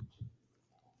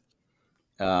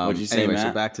 Nice. What'd you say, anyway, Matt?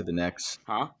 so back to the Knicks.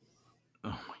 Huh? Oh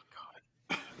my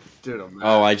god, dude!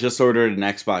 I just ordered an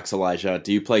Xbox, Elijah.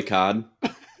 Do you play COD? No,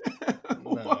 I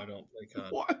don't play COD.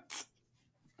 What?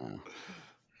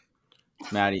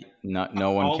 Maddie,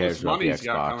 no one cares about the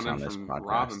Xbox on this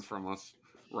podcast.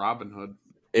 Robin Hood.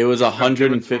 It was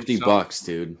 $150,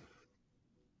 dude.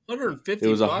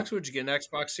 $150? Would you get an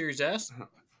Xbox Series S?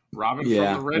 Robin from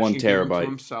the rich, 1 terabyte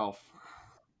himself.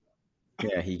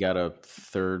 Yeah, he got a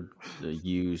third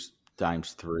used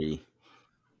 ×3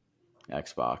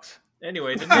 Xbox.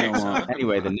 Anyway, the Knicks.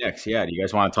 The Knicks. Yeah, do you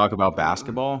guys want to talk about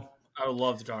basketball? I would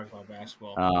love to talk about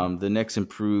basketball. The Knicks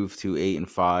improved to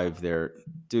 8-5.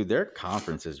 Their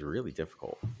conference is really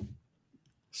difficult.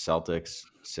 Celtics,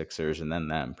 Sixers, and then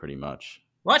them, pretty much.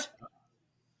 What?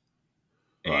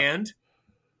 And?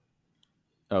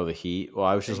 Oh, the Heat. Well,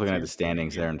 I was just looking at the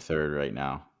standings. They're in third right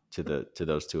now. To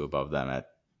those two above them. I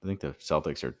think the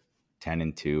Celtics are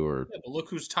 10-2 or. Yeah, but look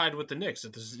who's tied with the Knicks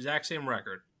at the exact same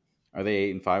record. Are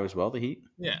they 8-5 as well? The Heat.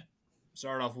 Yeah,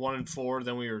 started off 1-4,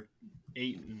 then we were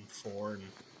 8-4, and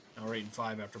now we're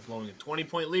 8-5 after blowing a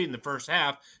 20-point lead in the first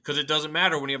half. Because it doesn't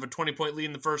matter when you have a 20-point lead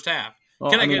in the first half.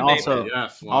 Well, Can I get also,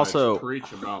 yes, also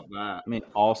preach about that. I mean,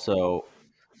 also,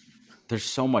 there's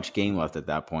so much game left at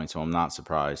that point, so I'm not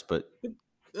surprised. But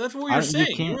that's what you're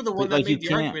saying. You were the one that made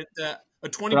the argument that a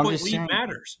 20-point lead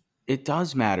matters. It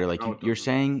does matter. Like you're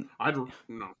saying,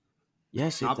 no.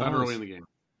 Yes, it not does. that early in the game.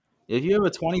 If you have a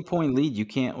 20-point lead, you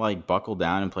can't like buckle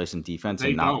down and play some defense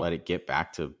and not let it get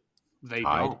back to They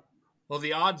tied. don't. Well,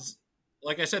 the odds,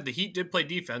 like I said, the Heat did play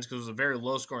defense because it was a very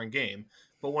low-scoring game.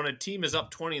 But when a team is up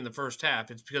 20 in the first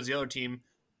half, it's because the other team,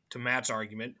 to Matt's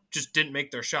argument, just didn't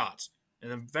make their shots.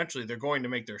 And then eventually they're going to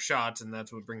make their shots, and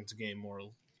that's what brings the game more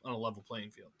on a level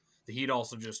playing field. The Heat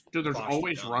also just... Dude, there's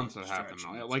always runs that happen,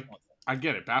 though. Like, I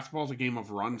get it. Basketball is a game of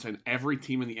runs, and every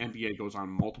team in the NBA goes on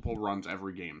multiple runs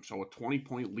every game. So a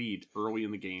 20-point lead early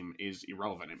in the game is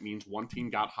irrelevant. It means one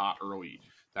team got hot early.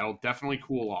 That'll definitely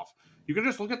cool off. You can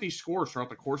just look at these scores throughout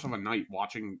the course of a night,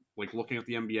 looking at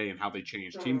the NBA and how they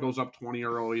change. Team goes up 20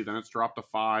 early, then it's dropped to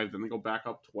 5, then they go back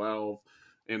up 12.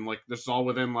 And, this is all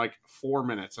within, 4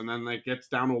 minutes. And then it gets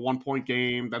down to a 1-point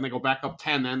game. Then they go back up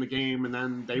 10 to end the game, and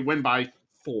then they win by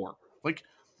 4. I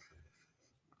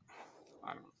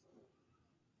don't know.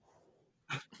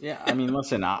 Yeah, I mean,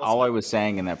 listen, all I was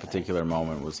saying in that particular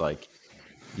moment was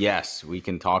yes, we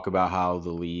can talk about how the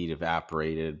lead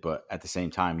evaporated, but at the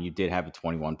same time, you did have a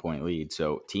 21-point lead.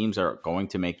 So teams are going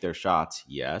to make their shots,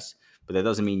 yes, but that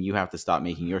doesn't mean you have to stop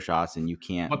making your shots and you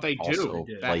can't But they also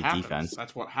do. play happens. defense.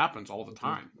 That's what happens all the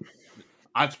time.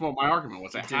 That's what my argument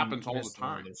was. It happens all the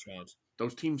time.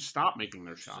 Those teams stop making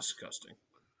their shots. Disgusting.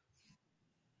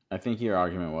 I think your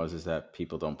argument is that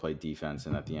people don't play defense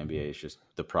and that the NBA is just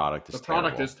the product is terrible.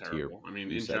 The product is terrible. I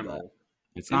mean, in general.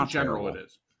 It's not general, terrible. It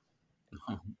is.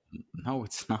 No,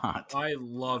 it's not. I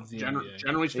love the NBA.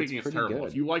 Generally speaking, it's terrible. Good.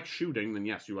 If you like shooting, then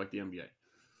yes, you like the NBA.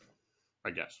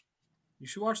 I guess. You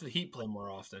should watch the Heat play more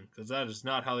often because that is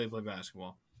not how they play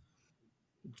basketball.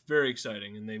 It's very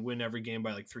exciting, and they win every game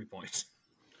by 3 points.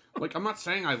 I'm not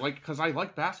saying because I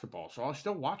like basketball, so I'll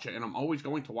still watch it, and I'm always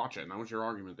going to watch it. And that was your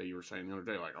argument that you were saying the other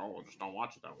day, just don't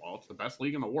watch it that well. It's the best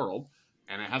league in the world,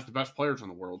 and it has the best players in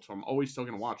the world, so I'm always still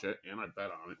going to watch it, and I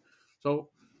bet on it. So,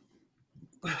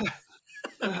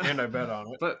 and I bet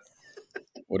on it. But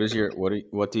what do your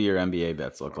NBA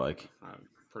bets look like?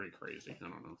 Pretty crazy. I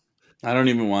don't know. I don't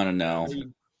even want to know.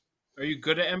 Are you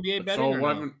good at NBA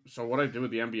betting? So what I do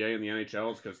with the NBA and the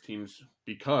NHL is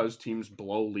because teams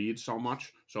blow leads so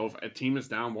much. So if a team is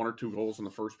down 1 or 2 goals in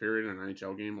the first period in an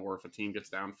NHL game, or if a team gets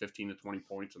down 15 to 20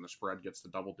 points and the spread gets to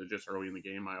double digits early in the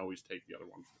game, I always take the other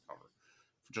one for cover.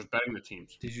 For just betting the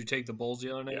teams. Did you take the Bulls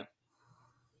the other night? Yeah.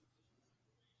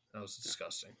 That was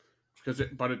disgusting.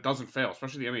 But it doesn't fail,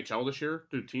 especially the NHL this year.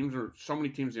 Dude, so many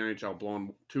teams in the NHL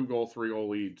blowing 2-goal, 3-goal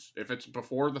leads. If it's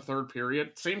before the third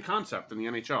period, same concept in the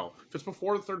NHL. If it's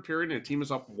before the third period and a team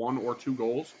is up 1 or 2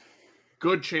 goals,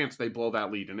 good chance they blow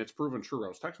that lead, and it's proven true. I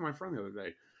was texting my friend the other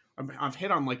day. I've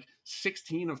hit on like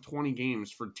 16 of 20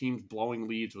 games for teams blowing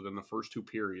leads within the first 2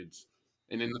 periods,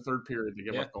 and in the third period they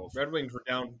give up goals. Red Wings were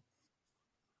down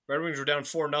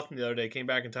 4-0 the other day. Came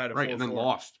back and tied it 4-4. And then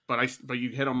lost. But you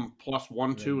hit them plus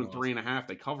 1, 2, and 3.5.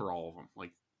 They cover all of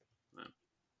them.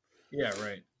 Yeah,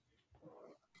 right.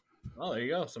 Well, there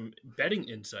you go. Some betting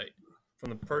insight from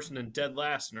the person in dead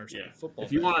last in our football.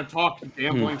 If you want to talk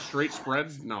gambling straight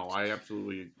spreads, no, I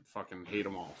absolutely fucking hate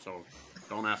them all. So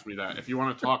don't ask me that. If you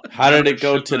want to talk, how did it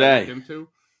go today?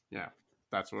 Yeah,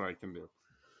 that's what I can do.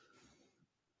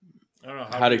 I don't know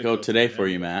how did it go today for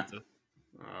you, Matt?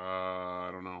 I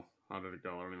don't know. How did it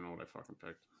go? I don't even know what I fucking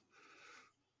picked.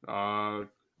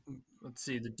 Let's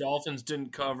see. The Dolphins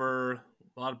didn't cover.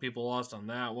 A lot of people lost on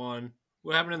that one.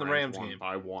 What happened in the Rams game?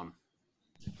 By 1.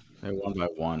 They won by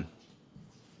 1.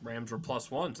 Rams were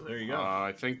 +1, so there you go.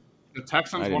 I think the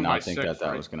Texans won by 6. I did not think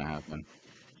that was going to happen.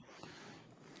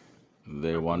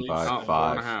 They won by 5.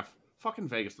 4.5. Fucking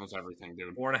Vegas knows everything,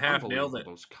 dude. 4.5, nailed it.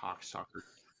 Those cocksuckers.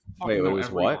 Wait, it was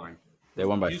what? Line. They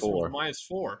won by 4.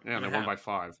 -4. Yeah, they won by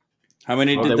 5. How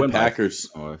many did the Packers?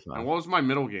 And what was my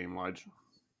middle game, Lige?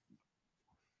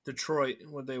 Detroit.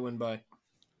 What did they win by?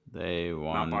 They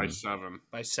won. Not by 7.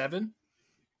 By 7?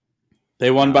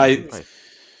 They won by.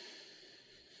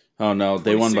 Oh no,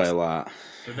 they won by a lot.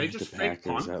 Did they just fake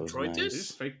punt? Detroit did? They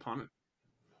just fake punt it.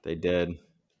 They did.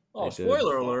 Oh,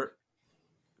 spoiler alert.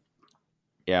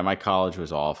 Yeah, my college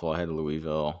was awful. I had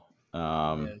Louisville.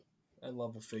 Man, I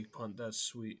love a fake punt. That's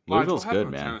sweet. Louisville's good,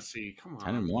 man. Tennessee, come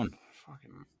on. 10-1.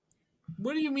 Fucking.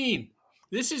 What do you mean?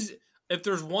 This is if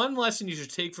there's one lesson you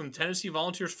should take from Tennessee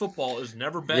Volunteers football is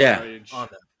never bet on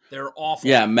them. They're awful.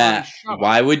 Yeah, Matt.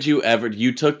 Why would you ever?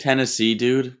 You took Tennessee,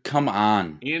 dude. Come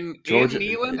on. In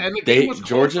Neyland, and the game was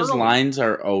Georgia's early. Lines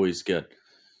are always good.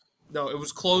 No, it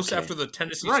was close after the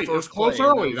Tennessee's Right, first it was close play.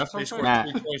 early. That's what I'm saying. Matt.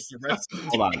 3 points to the rest.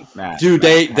 Hold on, Matt. Dude,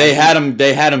 they had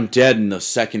him dead in the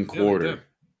second quarter.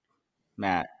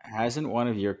 Matt, hasn't one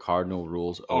of your cardinal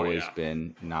rules always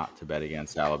been not to bet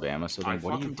against Alabama? So then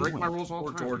what are you break doing? my rules all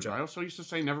the time. Georgia. I also used to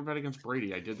say never bet against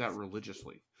Brady. I did that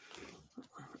religiously.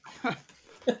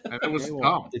 And it was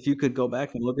dumb. If you could go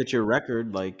back and look at your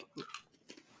record, like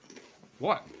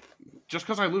what? Just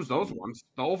because I lose those ones,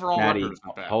 the overall Maddie, record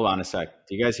isn't bad. hold on a sec.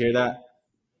 Do you guys hear that?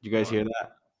 Do you guys hear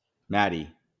that? Maddie,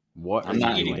 what I'm are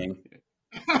not you eating.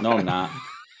 No, I'm not.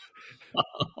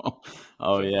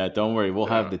 Oh yeah, don't worry. We'll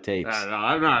have the tapes. No,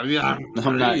 I'm not. Yeah,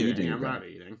 I'm not eating. I'm not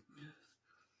eating.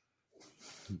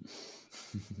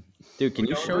 Dude, can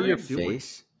you show your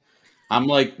face? I'm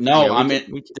like, no, Yeah, I'm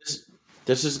in.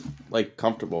 This is like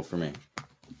comfortable for me.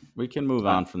 We can move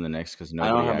on from the Knicks because don't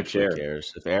nobody have a actually chair.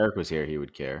 cares. If Eric was here, he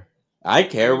would care. I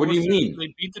care. What do you mean?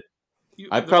 They beat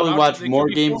I probably watched more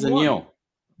games than you.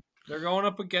 They're going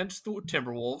up against the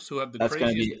Timberwolves, who have the That's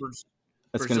gonna craziest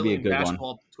That's going to be a Brazilian good one.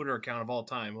 basketball Twitter account of all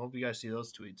time. I hope you guys see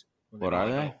those tweets. What are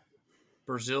they?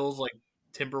 Brazil's like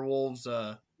Timberwolves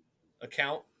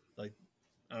account. Like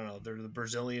I don't know, they're the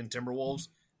Brazilian Timberwolves.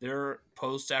 Their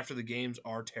posts after the games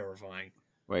are terrifying.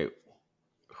 Wait,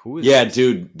 who is? Yeah, this?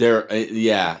 dude.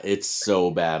 It's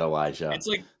so bad, Elijah.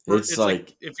 It's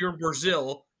like if you're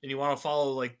Brazil and you want to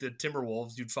follow like the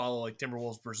Timberwolves, you'd follow like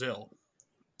Timberwolves Brazil.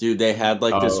 Dude, they had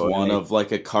like this one and of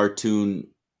like a cartoon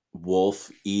wolf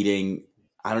eating.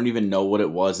 I don't even know what it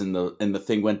was, and the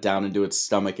thing went down into its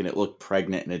stomach, and it looked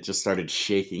pregnant, and it just started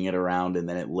shaking it around, and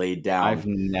then it laid down. I've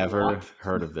never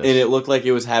heard of this. And it looked like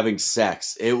it was having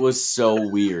sex. It was so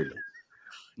weird.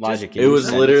 Logic. It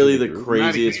was literally the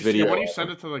craziest video. When you send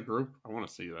it to the group, I want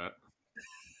to see that.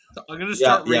 I'm gonna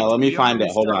start. Yeah, let me find it.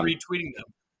 Hold on. Retweeting them.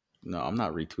 No, I'm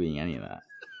not retweeting any of that.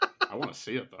 I want to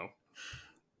see it though.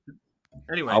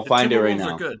 Anyway, I'll find it right Timberwolves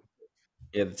now. are good.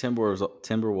 Yeah, the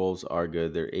Timberwolves are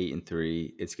good. They're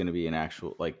 8-3. It's going to be an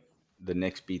actual the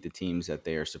Knicks beat the teams that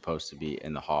they are supposed to beat,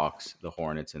 and the Hawks, the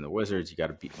Hornets, and the Wizards. You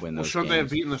got to win those. Shouldn't games. they have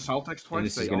beaten the Celtics twice? And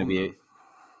this is going to be.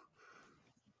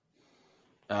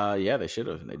 Yeah, they should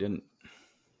have. They didn't.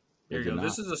 There you go.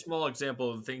 This is a small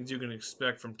example of the things you can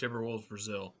expect from Timberwolves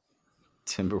Brazil.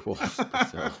 Timberwolves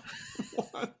Brazil.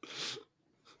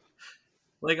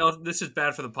 What? This is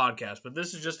bad for the podcast, but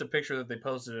this is just a picture that they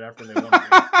posted after they won.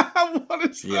 What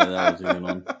is that? Yeah, that was a good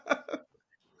one.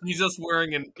 He's just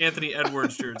wearing an Anthony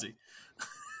Edwards jersey.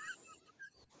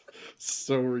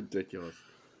 So ridiculous.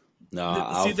 No,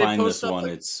 I'll find this one.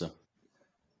 It's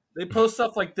they post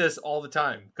stuff like this all the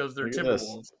time because they're Look at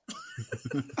Timberwolves.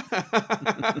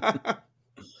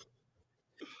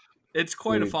 It's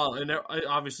quite a follow, and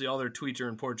obviously all their tweets are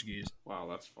in Portuguese. Wow,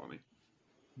 that's funny.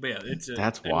 But yeah,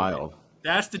 That's anyway, wild.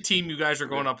 that's the team you guys are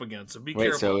going up against. So be Wait,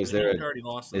 careful. so is there already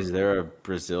lost them. is there a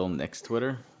Brazil Knicks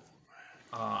Twitter?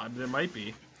 There might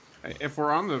be. If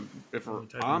we're on the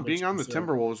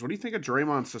Timberwolves, what do you think of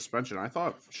Draymond's suspension? I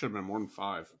thought it should have been more than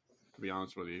 5. To be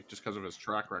honest with you, just because of his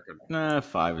track record. Nah,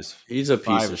 5 is. He's a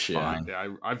piece of shit. shit. Yeah,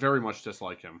 I very much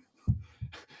dislike him.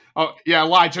 Oh yeah,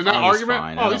 Elijah. That argument.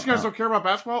 Fine. These guys don't care about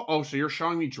basketball. Oh, so you're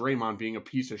showing me Draymond being a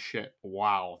piece of shit?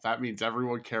 Wow, that means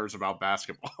everyone cares about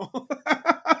basketball.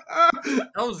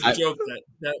 That was a joke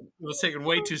that was taken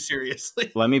way too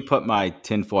seriously. Let me put my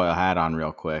tinfoil hat on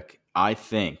real quick. I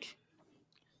think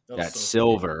that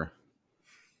Silver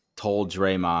told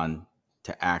Draymond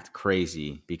to act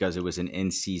crazy because it was an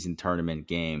in-season tournament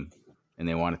game and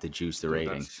they wanted to juice the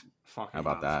ratings. How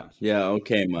about nonsense. that? Yeah,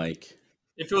 okay, Mike.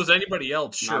 If it was anybody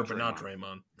else, sure, but not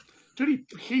Draymond. Dude,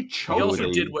 he chose. He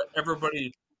also did what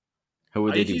everybody. Who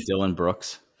would they do? Dylan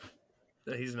Brooks?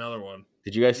 He's another one.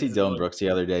 Did you guys see Dylan Brooks the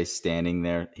other day standing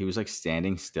there? He was like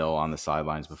standing still on the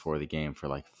sidelines before the game for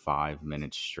like 5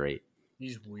 minutes straight.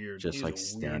 He's weird. Just like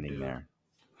standing there.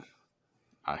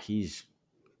 He's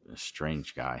a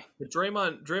strange guy. But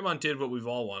Draymond did what we've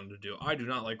all wanted to do. I do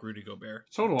not like Rudy Gobert.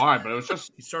 So do I, but it was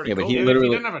just he started. Yeah, but he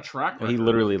didn't have a track record. He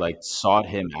literally like sought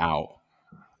him out.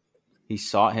 He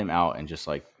sought him out and just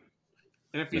like,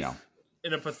 and if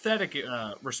in a pathetic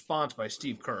response by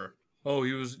Steve Kerr. Oh,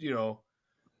 he was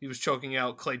choking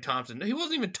out Klay Thompson. He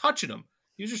wasn't even touching him.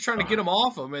 He was just trying to get him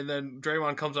off him, and then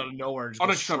Draymond comes out of nowhere and just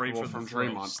goes straight from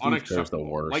Draymond. Steve Kerr's the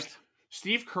worst. Like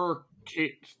Steve Kerr.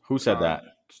 Who said that?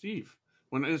 Steve.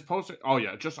 When it was posted, oh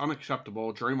yeah, just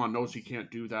unacceptable. Draymond knows he can't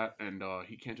do that, and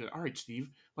he can't do that. All right, Steve.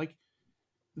 Like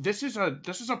this is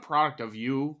a product of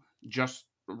you just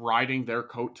riding their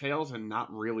coattails and not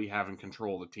really having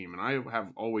control of the team. And I have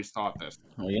always thought this.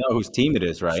 Well, you know whose team it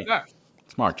is, right? Steph.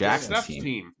 It's Mark Jackson's Steph's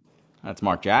team. That's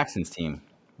Mark Jackson's team.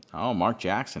 Oh, Mark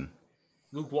Jackson.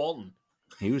 Luke Walton.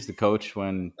 He was the coach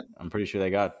when I'm pretty sure they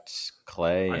got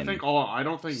Clay. I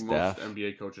don't think Steph. most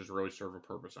NBA coaches really serve a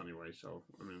purpose anyway. So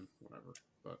I mean, whatever.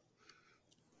 But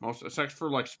most, except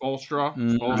for like Spoelstra.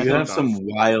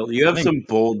 You have some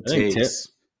bold takes.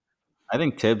 I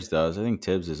think Tibbs does. I think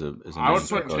Tibbs is a I would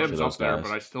put Tibbs up there,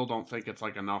 but I still don't think it's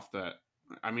like enough that.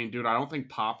 I mean, dude, I don't think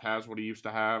Pop has what he used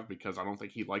to have because I don't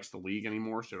think he likes the league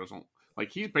anymore. So he doesn't like.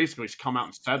 He's basically come out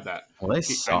and said that. Well, they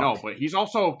suck. I know, but he's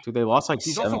also dude. They lost like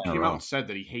he's 7 also in a came row. out and said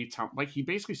that he hates how he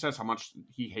basically says how much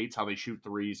he hates how they shoot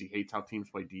threes. He hates how teams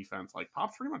play defense. Like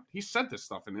Pop's pretty much he said this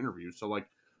stuff in interviews. So like,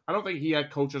 I don't think he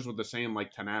had coaches with the same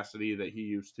like tenacity that he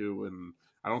used to, and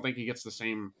I don't think he gets the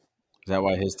same. Is that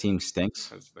why his team stinks?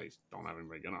 Because they don't have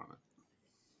anybody good on it.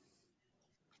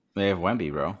 They have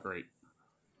Wemby, bro. Great.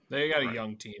 They got a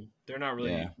young team. They're not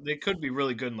really. Yeah. They could be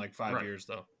really good in like 5 years,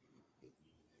 though.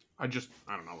 I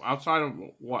don't know. Outside of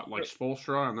what, like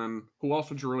Spoelstra, and then who else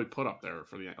would you really put up there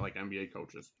for the like NBA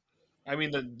coaches? I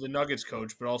mean, the Nuggets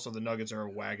coach, but also the Nuggets are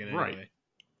a wagon anyway. Right.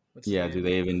 Yeah. Do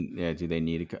they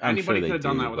need a? Anybody could have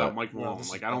done that without Mike Malone.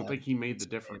 Like I don't think he made the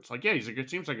difference. Like yeah,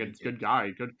 seems like a good guy,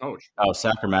 good coach. Oh,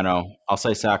 Sacramento. I'll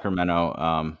say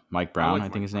Sacramento. Mike Brown, I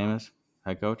think his name is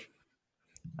head coach.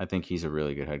 I think he's a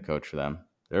really good head coach for them.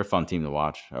 They're a fun team to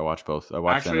watch. I watch both. I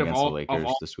watched them against the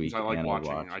Lakers this week. I like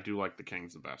watching. I do like the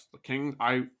Kings the best. The King.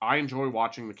 I enjoy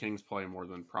watching the Kings play more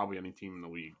than probably any team in the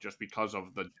league, just because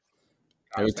of the.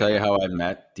 I would tell you how I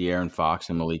met De'Aaron Fox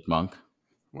and Malik Monk.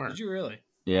 Where did you really?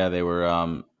 Yeah, they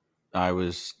were.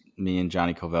 Me and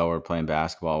Johnny Covell were playing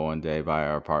basketball one day by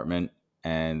our apartment,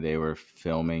 and they were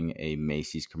filming a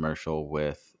Macy's commercial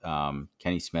with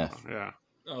Kenny Smith. Yeah.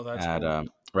 Oh, that's cool.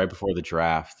 Right before the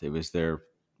draft. It was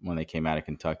when they came out of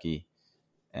Kentucky,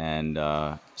 and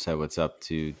said what's up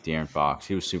to De'Aaron Fox.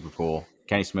 He was super cool.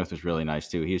 Kenny Smith was really nice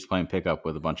too. He was playing pickup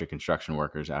with a bunch of construction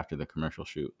workers after the commercial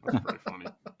shoot. That's pretty funny.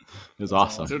 It was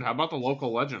awesome. Dude, how about the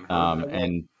local legend?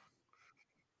 And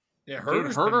yeah,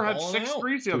 Herder had 6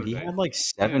 threes the other day. He had like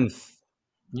 7.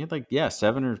 He had like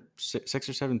 7 or 6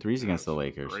 or 7 threes against the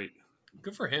Lakers. Great.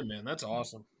 Good for him, man. That's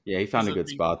awesome. Yeah, he found a good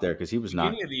spot there because he was not.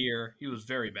 Beginning of the year, he was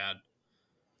very bad.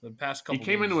 The past couple. He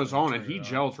came into his own and he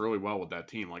gels really well with that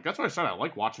team. Like that's why I said I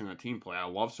like watching that team play. I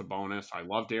love Sabonis. I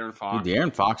love De'Aaron Fox. Dude,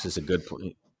 De'Aaron Fox is a good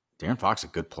player. De'Aaron Fox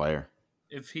is a good player.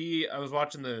 I was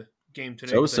watching the game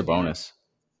today. So is Sabonis.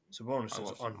 Sabonis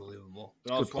is unbelievable.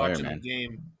 But I was watching the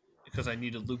game because I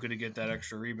needed Luka to get that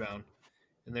extra rebound,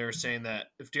 and they were saying that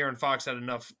if De'Aaron Fox had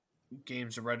enough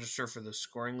games to register for the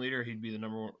scoring leader, he'd be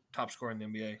the top scorer in the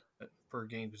NBA per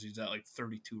game because he's at like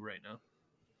 32 right now.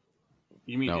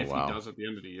 You mean he does at the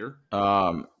end of the year?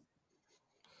 Well,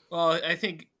 I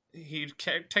think he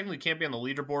technically can't be on the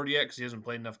leaderboard yet because he hasn't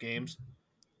played enough games.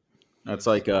 That's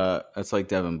like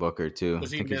Devin Booker too.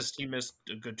 Because he missed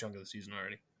a good chunk of the season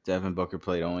already. Devin Booker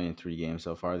played only in 3 games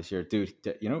so far this year, dude.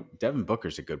 Devin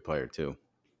Booker's a good player too.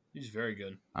 He's very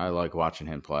good. I like watching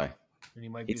him play. And he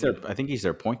might be I think he's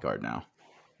their point guard now.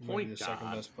 He might be the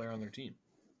second best player on their team.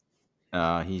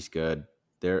 He's good.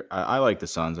 I like the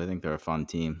Suns. I think they're a fun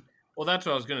team. Well, that's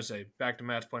what I was going to say. Back to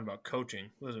Matt's point about coaching.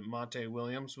 Was it Monte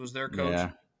Williams was their coach?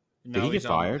 Yeah. Did he get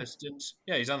fired? Pistons.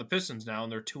 Yeah, he's on the Pistons now,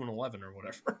 and they're 2-11 or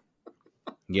whatever.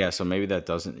 Yeah, so maybe that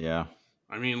doesn't. Yeah.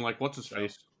 I mean, like, what's his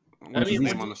face? What's his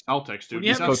name on the Celtics, dude?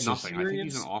 He does nothing. I think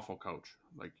he's an awful coach.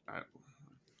 Like,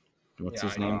 what's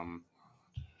his name?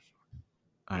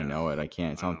 I know it. I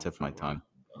can't. It's on the tip of my tongue.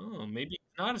 Oh, maybe he's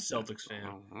not a Celtics fan.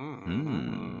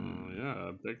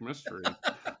 Yeah, big mystery.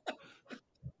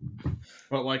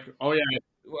 But like, oh yeah,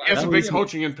 it's a big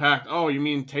coaching impact. Oh, you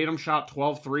mean Tatum shot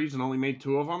 12 threes and only made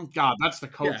 2 of them? God, that's the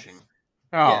coaching.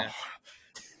 Yeah.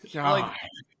 Oh, God. Like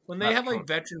when they have like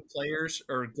veteran players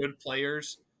or good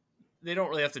players, they don't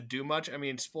really have to do much. I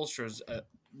mean, Spoelstra's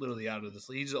literally out of this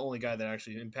league. He's the only guy that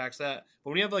actually impacts that.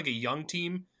 But when you have like a young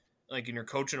team, like and you're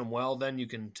coaching them well, then you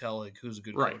can tell like who's a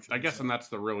good coach. Right. I guess, and that's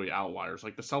the really outliers.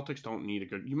 Like the Celtics don't need a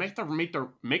good. You make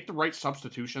the right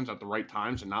substitutions at the right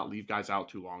times and not leave guys out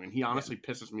too long. And he honestly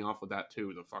pisses me off with that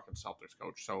too. The fucking Celtics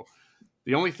coach. So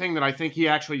the only thing that I think he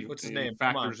actually what's his name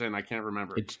factors in, I can't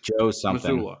remember. It's Joe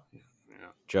something. Mazzulla. Yeah.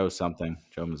 Joe something.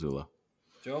 Joe Mazzulla.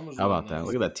 How about that?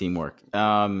 Look at that teamwork.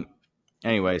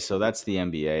 Anyway, so that's the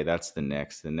NBA. That's the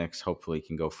Knicks. The Knicks hopefully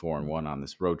can go 4-1 on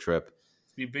this road trip.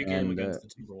 Be a big game against the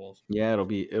Timberwolves. Yeah, it'll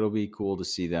be cool to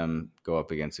see them go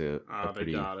up against a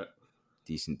pretty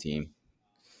decent team.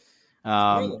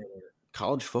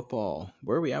 College football.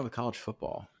 Where are we at with college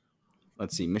football?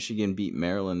 Let's see. Michigan beat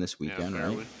Maryland this weekend,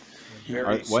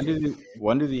 right? When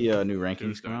do the new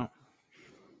rankings come out?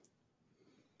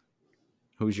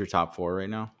 Who's your top 4 right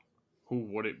now? Who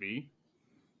would it be?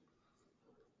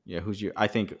 Yeah, I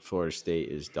think Florida State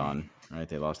is done, right?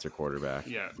 They lost their quarterback.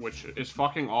 Yeah, which is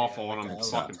fucking awful, and I'm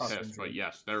fucking pissed. But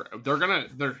yes, they're Dude,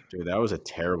 that was a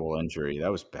terrible injury.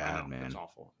 That was bad, man. It's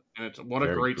awful, and it's what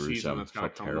a great season that's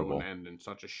got to come to an end in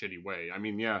such a shitty way. I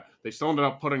mean, yeah, they still ended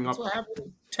up putting up. That's what happened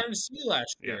in Tennessee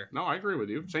last year. Yeah, no, I agree with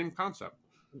you. Same concept,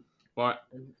 but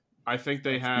I think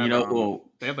they had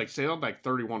they had like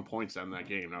 31 points in that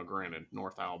game. Now, granted,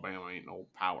 North Alabama ain't no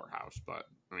powerhouse, but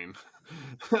I mean.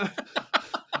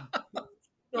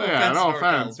 No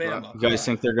offense. But... You guys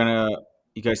think they're gonna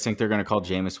call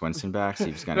Jameis Winston back? See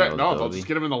if he's gonna no, they'll just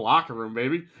get him in the locker room,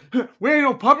 baby. We ain't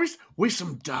no puppies. We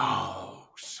some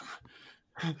dogs.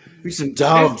 We some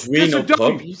dogs. We ain't no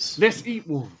puppies. Let's eat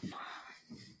one.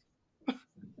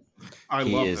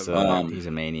 He's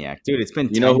a maniac, dude. It's been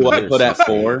you know who I put at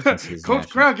 4? Coach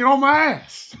Crowd, get on my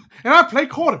ass, and I play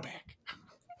quarterback.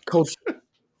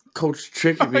 Coach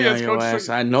Tricky be on your ass.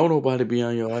 I know nobody be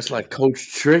on your ass like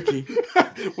Coach Tricky.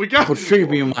 Coach Tricky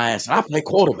be on my ass. I play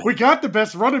quarterback. We got the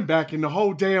best running back in the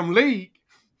whole damn league.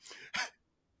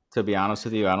 To be honest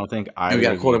with you, I don't think we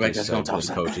got a quarterback that's going to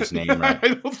the coach's name right. I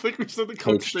don't think we said the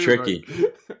Coach Tricky.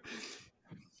 Right.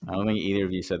 I don't think either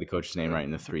of you said the coach's name right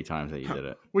in the 3 times that you did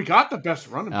it. We got the best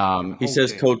running back. He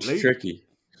says Coach Tricky.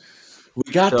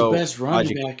 We got the best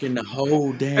running back in the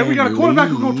whole damn and we got a quarterback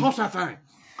who's going to toss that thing.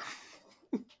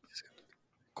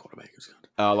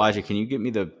 Elijah, can you get me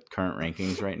the current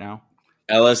rankings right now?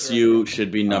 LSU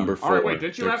should be number 4. Right,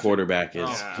 wait, their quarterback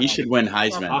is. He should win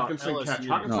Heisman.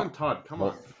 Hawkinson Todd,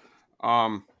 come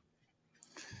on.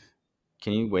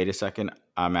 Can you wait a second?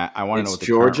 I want to know what the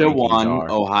Georgia current 1, are.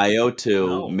 Ohio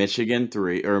 2, Michigan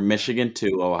 3, or Michigan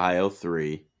 2, Ohio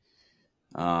 3.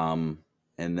 And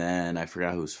then I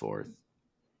forgot who's 4th.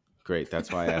 Great.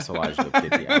 That's why I asked Elijah to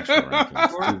get the actual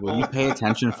rankings. Dude, will you pay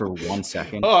attention for 1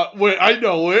 second? Wait, I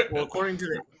know it. Well, according to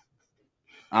the...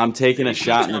 I'm taking a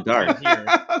shot in the dark. Here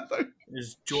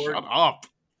is Georgia, Shut up.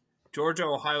 Georgia,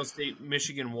 Ohio State,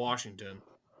 Michigan, Washington.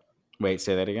 Wait,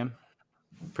 say that again?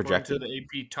 Projected? According to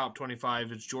the AP Top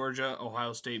 25, it's Georgia,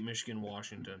 Ohio State, Michigan,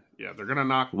 Washington. Yeah, they're going to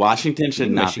knock... Washington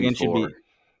should not be 4. Should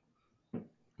be...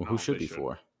 Well, who should be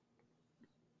 4?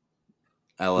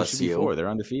 LSU. Should be 4? They're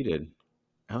undefeated.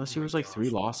 LSU was like 3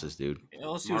 losses, dude.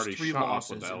 LSU was 3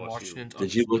 losses. Washington.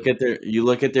 Did you look at their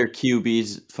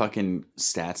QB's fucking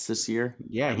stats this year?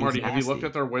 Yeah, Marty, have you looked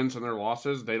at their wins and their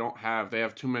losses? They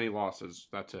have too many losses.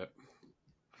 That's it.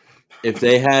 If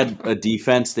they had a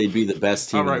defense, they'd be the best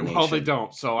team. All right, in the well nation. they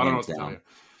don't, so I don't know what to tell you.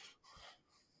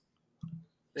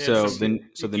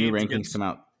 So the new rankings come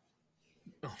out.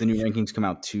 The new rankings come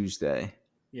out Tuesday.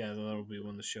 Yeah, that'll be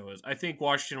when the show is. I think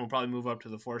Washington will probably move up to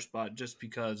the 4th spot just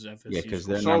because FSU. Yeah, because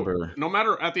they're So number. no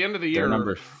matter at the end of the They're year,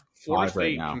 number Florida 5 right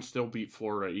State now. can still beat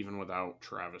Florida even without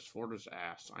Travis. Florida's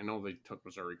ass. I know they took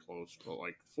Missouri close, but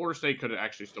like Florida State could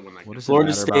actually still win that game. Florida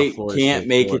matter about State Florida can't State,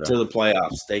 make Florida? it to the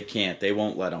playoffs. They can't. They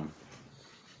won't let them.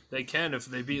 They can if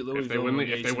they beat Louisville. If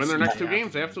they win their next 2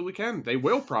 games, they absolutely can. They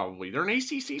will probably. They're an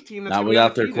ACC team that's not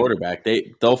without their quarterback.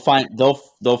 They'll find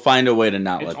a way to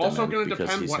not let them. It's also going to because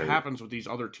depend he's what hurt. happens with these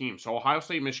other teams. So Ohio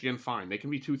State, Michigan, fine. They can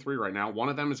be 2-3 right now. One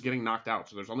of them is getting knocked out.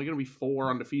 So there's only going to be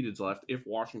 4 undefeateds left if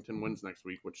Washington wins next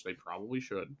week, which they probably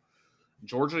should.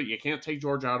 Georgia, you can't take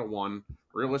Georgia out of 1.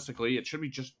 Realistically, it should be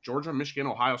just Georgia, Michigan,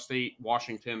 Ohio State,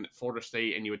 Washington, Florida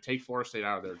State, and you would take Florida State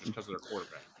out of there just because of their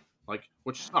quarterback. Like,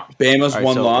 which sucks. Bama's All right,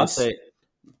 one so loss.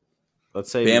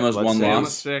 Let's say Bama's let's one say- Bama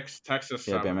loss. 6, Texas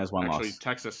 7. Yeah, Bama has one Actually, loss.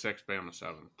 Texas 6, Bama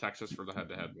 7. Texas for the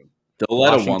head-to-head win. They'll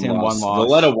let Washington, a one one loss. loss. They'll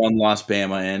let a one loss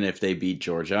Bama in if they beat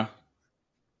Georgia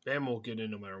Bama will get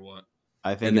in no matter what.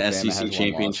 I think in the if Bama has SEC one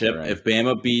championship. loss, If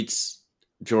Bama beats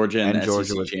Georgia in And the Georgia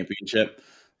SEC with- championship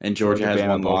and Georgia has Bama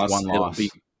one both loss, one it'll loss.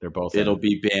 be They're both. it'll in.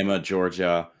 be Bama,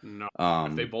 Georgia, No.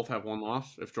 If they both have one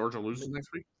loss, if Georgia loses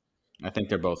next week? I think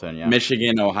they're both in. Yeah.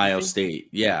 Michigan, Ohio think- State.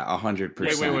 Yeah, 100%.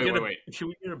 Wait. Can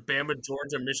we get a Bama,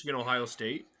 Georgia, Michigan, Ohio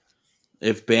State?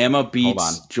 If Bama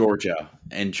beats on. Georgia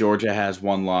and Georgia has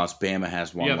one loss, Bama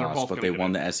has one Yeah, they're loss, both but gonna they get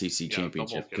won in. the SEC Yeah, they'll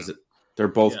championship both get because in. they're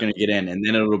both Yeah. going to get in, and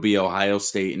then it'll be Ohio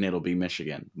State and it'll be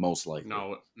Michigan, most likely.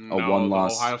 No, one the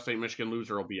loss. Ohio State Michigan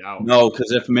loser will be out. No,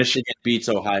 because if Michigan beats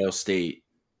Ohio State,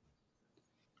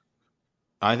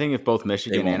 I think if both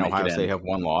Michigan won't and make Ohio it in. State have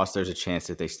one loss, there's a chance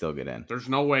that they still get in. There's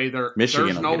no way Michigan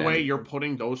there's will no get way in. you're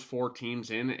putting those 4 teams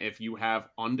in if you have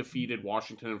undefeated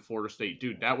Washington and Florida State.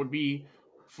 Dude, that would be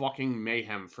fucking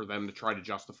mayhem for them to try to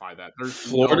justify that. There's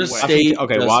Florida no way. State.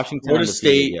 Okay, does- Washington Florida undefeated,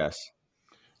 State. yes.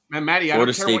 Man, Maddie, I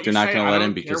Florida don't care State, what they're you not say. gonna I let don't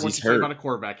him care because what he's you say hurt. about a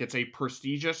quarterback. It's a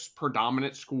prestigious,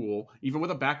 predominant school, even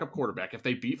with a backup quarterback. If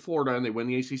they beat Florida and they win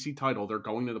the ACC title, they're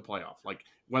going to the playoff. Like,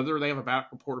 whether they have a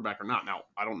backup quarterback or not. Now,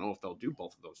 I don't know if they'll do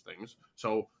both of those things.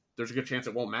 So there's a good chance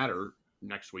it won't matter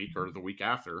next week or the week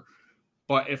after.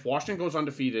 But if Washington goes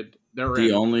undefeated, they're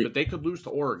in. But they could lose to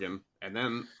Oregon, and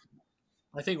then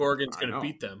I think Oregon's I going to know.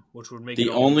 beat them, which would make The it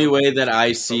all only work. way that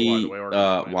I So do I, see the way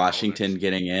Oregon's playing Washington Next.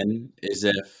 getting in is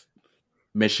if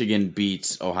Michigan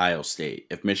beats Ohio State.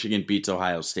 If Michigan beats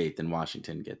Ohio State, then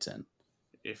Washington gets in.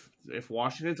 If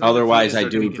Washington's Otherwise, I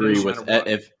undefeated, do they're gonna agree get in with no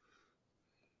matter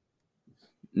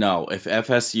what. if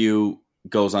FSU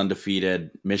goes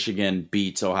undefeated, Michigan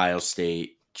beats Ohio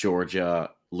State, Georgia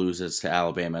loses to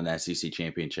Alabama in the SEC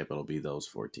championship, it'll be those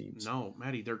 4 teams. No,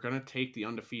 Maddie, they're gonna take the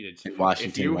undefeated. And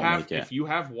Washington won't make it. If you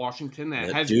have Washington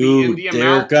that has Dude, beaten the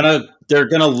they're amount, gonna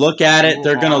look at it.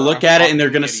 They're gonna look at it, and they're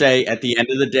gonna fucking say, at the end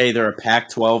of the day, they're a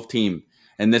Pac-12 team,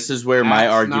 and this is where my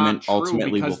that's argument not true,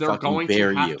 ultimately will because they're fucking going to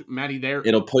bury have you. to- Maddie,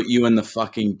 It'll put you in the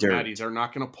fucking dirt. Maddie, they're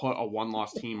not going to put a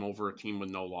one-loss team over a team with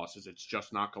no losses. It's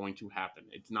just not going to happen.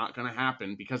 It's not going to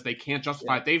happen because they can't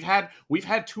justify it. We've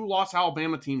had 2-loss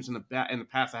Alabama teams in the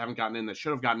past that haven't gotten in, that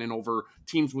should have gotten in over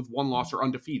teams with 1 loss or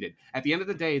undefeated. At the end of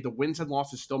the day, the wins and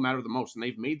losses still matter the most, and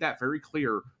they've made that very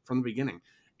clear from the beginning.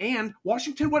 And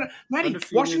Washington would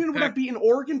have beaten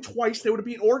Oregon twice. They would have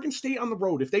beaten Oregon State on the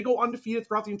road. If they go undefeated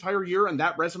throughout the entire year and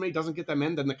that resume doesn't get them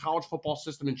in, then the college football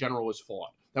system in general is flawed.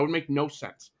 That would make no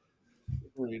sense.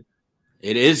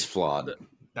 It is flawed.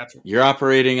 That's You're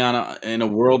operating in a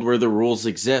world where the rules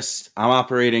exist. I'm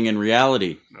operating in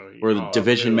reality where the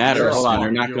division matters. Hold on,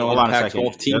 They're not going to hold let on a a Pac-12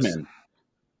 second. team Just- in.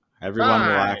 Everyone Fine.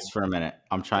 relax for a minute.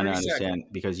 I'm trying to 30 understand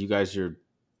because you guys are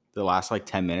the last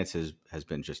 10 minutes has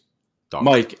been just dog.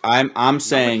 Mike, I'm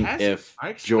saying hasn't. if I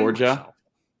explained Georgia myself.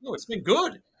 No, it's been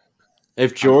good.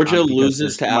 If Georgia because loses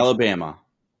there's to too much- Alabama,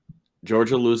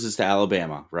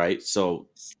 right? So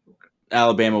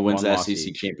Alabama wins One the loss SEC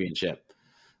each. championship.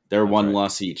 They're That's one right.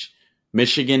 loss each.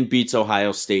 Michigan beats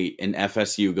Ohio State and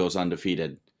FSU goes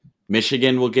undefeated.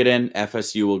 Michigan will get in,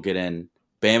 FSU will get in,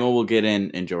 Bama will get in,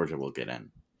 and Georgia will get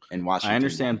in. And Washington. I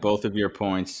understand both of your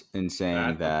points in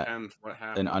saying that depends what an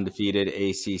happens. undefeated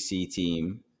ACC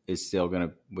team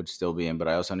would still be in, but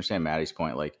I also understand Maddie's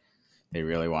point. Like they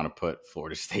really want to put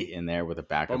Florida State in there with a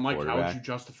backup But Mike, how quarterback. would you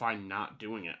justify not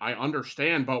doing it? I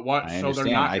understand, but what? I So understand.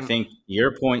 they're not. I think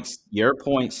your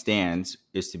point stands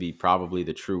is to be probably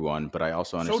the true one, but I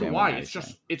also So understand do what I. Maddie's saying.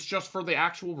 It's just for the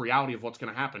actual reality of what's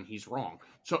going to happen. He's wrong.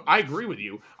 So I agree with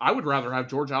you. I would rather have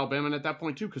Georgia, Alabama at that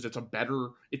point too, because it's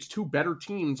 2 better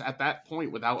teams at that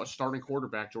point without a starting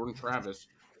quarterback, Jordan Travis,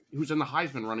 who's in the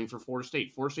Heisman running for Florida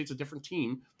State. Florida State's a different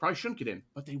team. Probably shouldn't get in,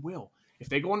 but they will. If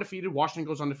they go undefeated, Washington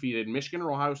goes undefeated, Michigan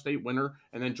or Ohio State winner,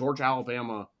 and then Georgia,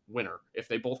 Alabama winner. If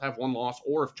they both have one loss,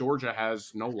 or if Georgia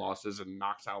has no losses and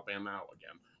knocks Alabama out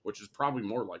again, which is probably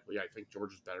more likely. I think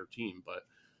Georgia's a better team, but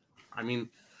I mean,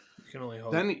 you can only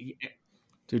hope. then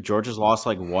Dude, Georgia's lost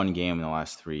like one game in the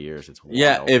last 3 years. It's wild.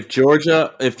 Yeah, if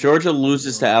Georgia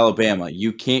loses to Alabama,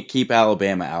 you can't keep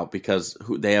Alabama out because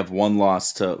they have one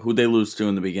loss to who they lose to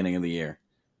in the beginning of the year.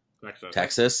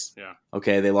 Texas. Yeah.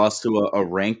 Okay, they lost to a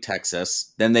ranked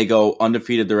Texas. Then they go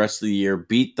undefeated the rest of the year,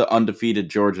 beat the undefeated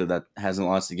Georgia that hasn't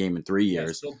lost a game in 3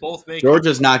 years. So both make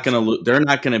Georgia's not going to they're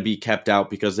not going to be kept out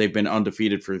because they've been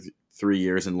undefeated for 3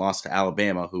 years and lost to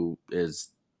Alabama, who is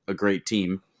a great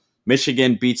team.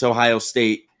 Michigan beats Ohio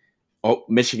State. Oh,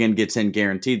 Michigan gets in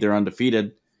guaranteed. They're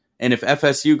undefeated. And if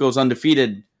FSU goes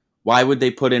undefeated, why would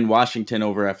they put in Washington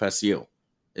over FSU?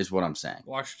 Is what I'm saying.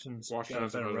 Washington's got a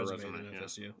better resume than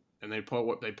FSU. And they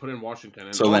put in Washington.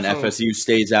 And so then FSU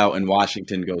stays out and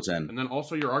Washington goes in. And then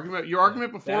also your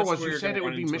argument before was you said it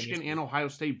would be Michigan and Ohio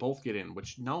State both get in,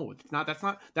 which no, it's not.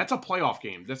 That's a playoff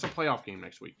game. That's a playoff game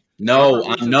next week. No.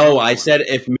 I said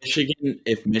if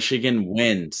Michigan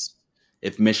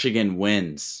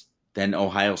wins, then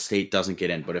Ohio State doesn't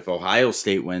get in. But if Ohio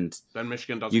State wins, then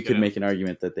Michigan doesn't. You could make an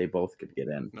argument that they both could get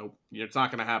in. Nope, it's not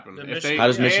going to happen. How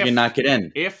does Michigan not get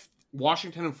in? If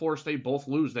Washington and Florida State both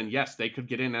lose, then yes, they could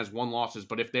get in as one losses.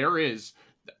 But if there is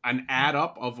an add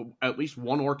up of at least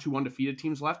one or two undefeated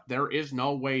teams left, there is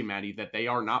no way, Maddie, that they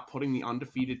are not putting the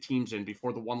undefeated teams in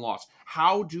before the one loss.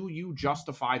 How do you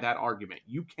justify that argument?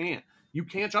 You can't. You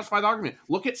can't justify the argument.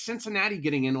 Look at Cincinnati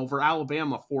getting in over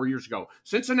Alabama 4 years ago.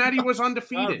 Cincinnati was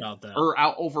undefeated. Or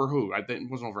over who? I think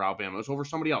it wasn't over Alabama. It was over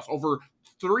somebody else. Over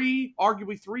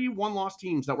arguably three one-loss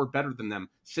teams that were better than them.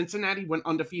 Cincinnati went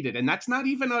undefeated. And that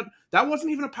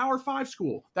wasn't even a Power 5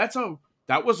 school. That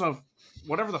was a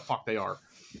whatever the fuck they are.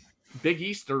 Big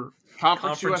East or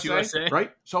Conference USA,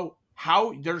 right? So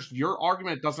your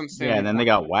argument doesn't say. Yeah, and then they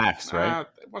got waxed, right?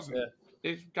 It wasn't. Yeah.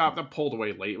 It got pulled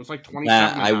away late. It was like 27.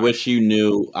 Matt, I wish you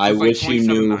knew. I wish you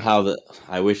knew how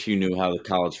the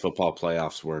college football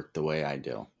playoffs work the way I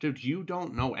do. Dude, you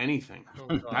don't know anything.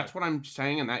 That's what I'm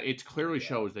saying, and that it clearly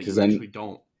shows that you actually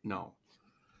don't know.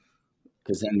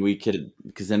 Because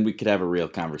then we could have a real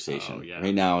conversation. Oh, yeah.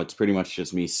 Right now, it's pretty much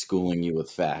just me schooling you with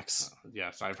facts.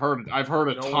 Yes, I've heard a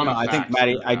ton of. I facts think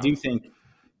Maddie. I do think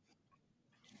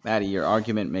Maddie, your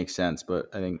argument makes sense, but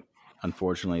I think.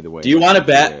 Unfortunately, the way. Do you want to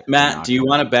bet, Matt? Do you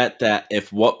want to bet that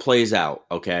if what plays out,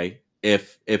 okay,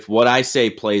 if what I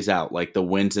say plays out, like the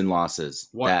wins and losses,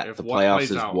 that the playoffs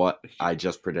is what I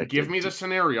just predicted? Give me the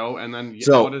scenario, and then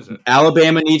so what is it?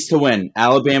 Alabama needs to win.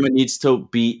 Alabama needs to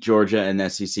beat Georgia in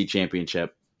the SEC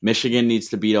championship. Michigan needs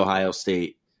to beat Ohio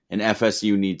State, and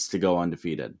FSU needs to go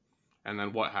undefeated. And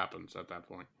then what happens at that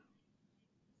point?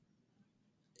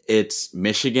 It's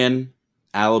Michigan,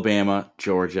 Alabama,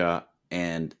 Georgia,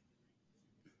 and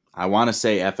I want to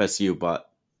say FSU,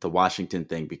 but the Washington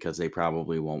thing because they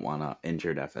probably won't want to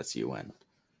injured FSU win.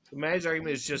 So Maddie's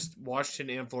argument is just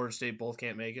Washington and Florida State both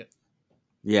can't make it.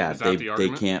 Yeah, they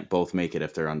can't both make it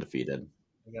if they're undefeated.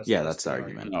 Yeah, that's the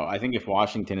argument. No, I think if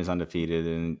Washington is undefeated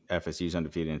and FSU is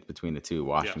undefeated, and between the two,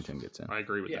 Washington gets in. I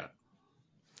agree with that.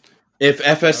 If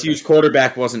FSU's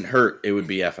quarterback wasn't hurt, it would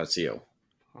be FSU.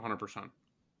 100%.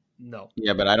 No.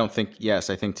 Yeah, but I don't think.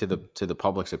 Yes, I think to the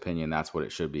public's opinion, that's what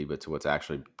it should be. But to what's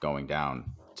actually going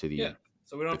down to the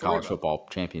college football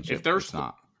championship, if there's it's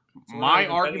not. My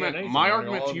argument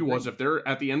to you was if they're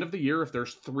at the end of the year, if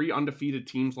there's 3 undefeated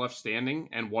teams left standing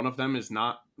and one of them it's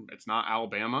not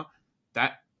Alabama,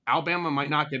 that Alabama might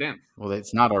not get in. Well,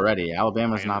 it's not already.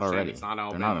 Alabama's not already. It's not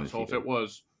Alabama. So if it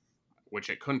was,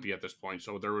 which it couldn't be at this point,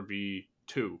 so there would be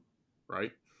 2,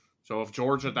 right? So if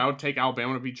Georgia, that would take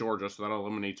Alabama to beat Georgia, so that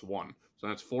eliminates 1. So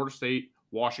that's Florida State,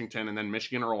 Washington, and then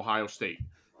Michigan or Ohio State,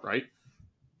 right?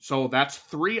 So that's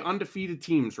 3 undefeated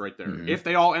teams right there. Mm-hmm. If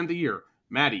they all end the year,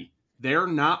 Maddie, they're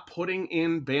not putting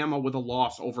in Bama with a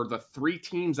loss over the 3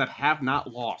 teams that have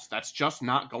not lost. That's just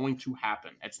not going to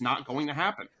happen. It's not going to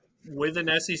happen. With an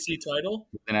SEC title?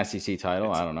 An SEC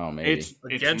title? I don't know. Maybe. It's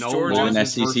against Georgia. An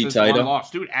SEC title?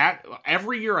 Loss. Dude,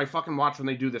 every year I fucking watch when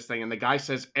they do this thing, and the guy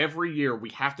says every year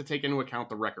we have to take into account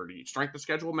the record. Strength of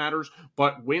schedule matters,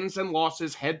 but wins and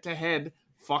losses head-to-head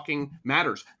fucking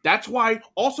matters. That's why,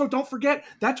 also don't forget,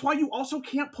 that's why you also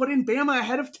can't put in Bama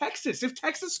ahead of Texas. If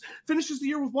Texas finishes the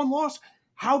year with 1 loss,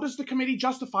 how does the committee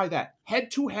justify that?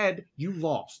 Head-to-head, you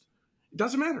lost. It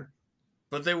doesn't matter.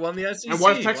 But they won the SEC. And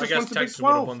what if Texas wins the Big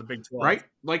 12? Won the Big 12? Right?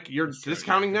 Like, you're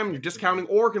discounting them. You're discounting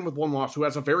Oregon with 1 loss, who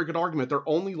has a very good argument. Their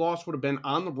only loss would have been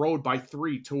on the road by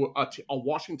 3 to a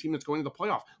Washington team that's going to the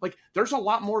playoff. Like, there's a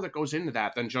lot more that goes into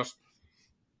that than just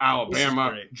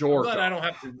Alabama, Georgia. I'm glad I don't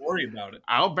have to worry about it.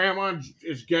 Alabama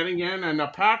is getting in, and the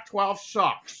Pac-12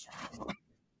 sucks.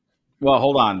 Well,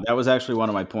 hold on. That was actually one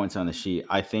of my points on the sheet.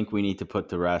 I think we need to put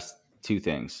to rest two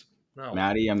things. No.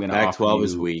 Maddie, I'm going to offer you. Pac-12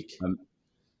 is weak. I'm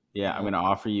going to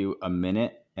offer you a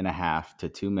minute and a half to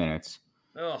 2 minutes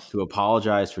to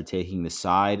apologize for taking the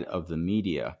side of the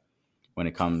media when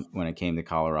it came to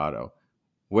Colorado.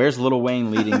 Where's Lil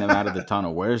Wayne leading them out of the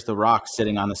tunnel? Where's The Rock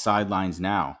sitting on the sidelines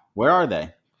now? Where are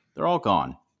they? They're all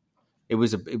gone. It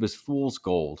was fool's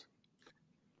gold.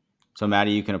 So,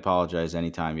 Maddie, you can apologize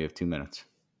anytime. You have 2 minutes.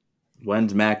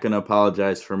 When's Matt going to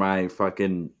apologize for my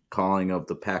fucking calling of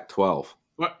the Pac-12?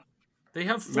 What? They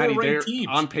have four ranked teams.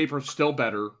 On paper, still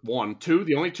better. 1, 2.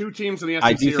 The only two teams in the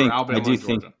SEC are Alabama and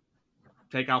Georgia.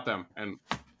 Take out them. And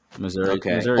Missouri.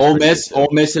 Okay. Missouri's Ole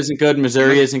Miss isn't good.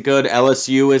 Missouri isn't good.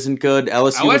 LSU isn't good.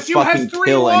 LSU would fucking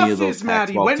kill any of those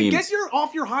Pac-12 teams. Get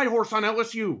off your high horse on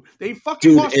LSU. They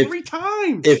fucking lost 3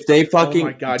 times. If they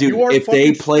fucking if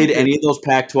they played any of those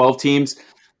Pac-12 teams,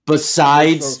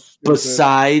 besides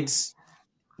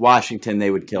Washington,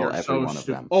 they would kill every one of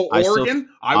them. Oh, Oregon?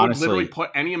 I would literally put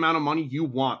any amount of money you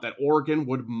want that Oregon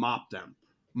would mop them.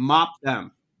 Mop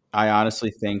them. I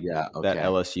honestly think that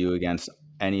LSU against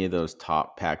any of those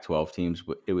top Pac-12 teams,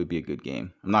 it would be a good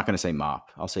game. I'm not going to say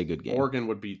mop. I'll say good game. Oregon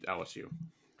would beat LSU.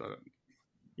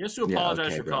 You have to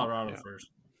apologize for Colorado first.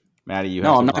 Maddie,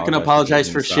 I'm not going to apologize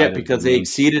for shit because they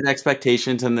exceeded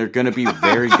expectations and they're going to be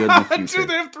very good in the future. Dude,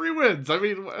 they have 3 wins. I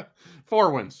mean,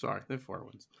 4 wins. Sorry, they have 4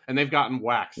 wins, and they've gotten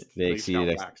waxed. They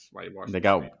exceeded. They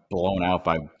got blown out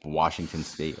by Washington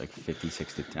State, like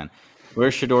 56-10.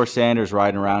 Where's Shedeur Sanders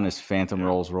riding around his Phantom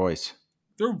Rolls Royce?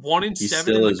 They're 1-7 in the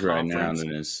still is right now. The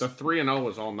 3-0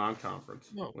 was all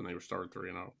non-conference when they were started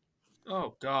 3-0.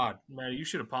 Oh God, man, you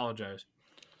should apologize.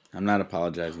 I'm not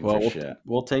apologizing for shit.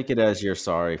 We'll take it as you're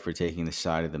sorry for taking the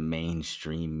side of the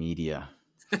mainstream media.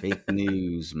 Fake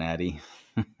news, Maddie.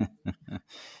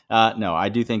 No, I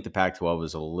do think the Pac-12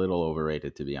 is a little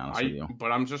overrated, to be honest with you.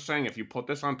 But I'm just saying, if you put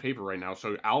this on paper right now,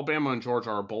 so Alabama and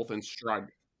Georgia are both in stride.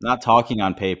 Not talking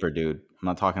on paper, dude. I'm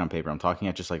not talking on paper. I'm talking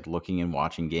at just like looking and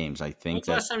watching games. I think When's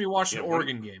the last time you watched an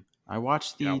Oregon game? I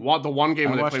watched the one game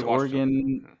when they played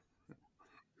Oregon.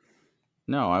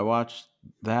 No, I watched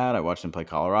that. I watched them play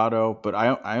Colorado, but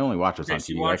I only watched what's on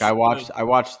TV. Like I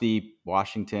watched the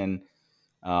Washington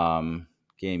game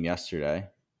yesterday.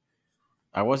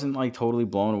 I wasn't like totally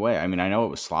blown away. I mean, I know it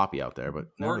was sloppy out there, but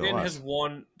Oregon has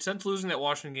won since losing that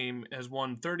Washington game. Has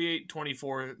won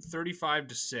 38-24,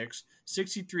 35-6,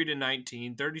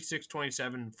 63-19,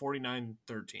 36-27,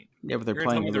 49-13. Yeah, but they're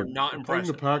playing. They're not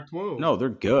impressive. The Pac-12. No, they're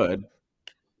good.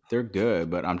 They're good,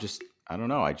 but I don't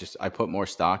know. I put more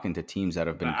stock into teams that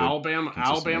have been good. Alabama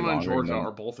and Georgia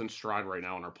are both in stride right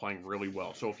now and are playing really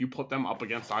well. So if you put them up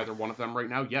against either one of them right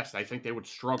now, yes, I think they would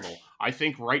struggle. I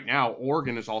think right now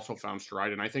Oregon has also found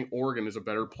stride, and I think Oregon is a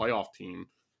better playoff team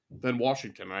than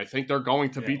Washington. And I think they're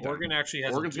going to beat them.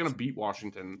 Oregon's going to beat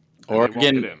Washington.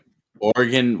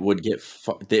 Oregon would get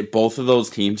both of those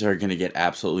teams are going to get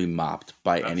absolutely mopped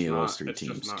by any of those 3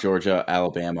 teams: Georgia,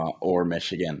 Alabama, or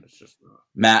Michigan. It's just not.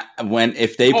 Matt,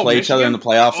 if they play each other in the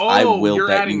playoffs, I will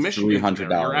bet you $300.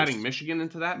 You're adding Michigan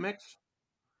into that mix?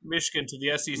 Michigan to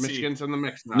the SEC. Michigan's in the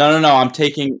mix now. No. I'm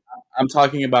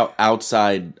talking about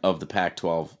outside of the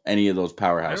Pac-12. Any of those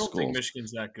powerhouse schools. I don't think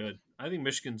Michigan's that good. I think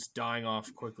Michigan's dying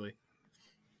off quickly.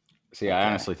 See, I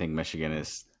honestly think Michigan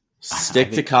is.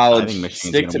 Stick to college.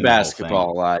 Stick to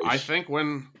basketball. I think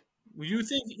when. You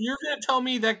think you're going to tell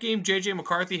me that game JJ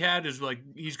McCarthy had is like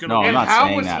he's going to? No, I'm not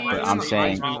saying that. But I'm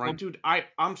saying, dude,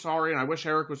 I'm sorry, and I wish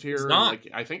Eric was here. He's not.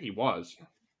 I think he was.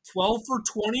 12 for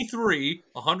 23,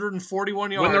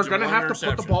 141 yards. When they're going to have to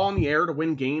put the ball in the air to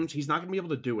win games, he's not going to be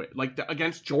able to do it. Like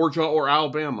against Georgia or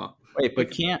Alabama. Wait,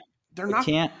 but can't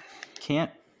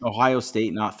Ohio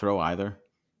State not throw either?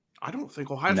 I don't think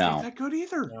Ohio State's that good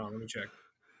either. No, let me check.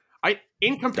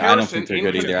 In comparison, I don't think they're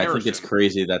good either. I think it's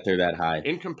crazy that they're that high.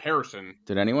 In comparison,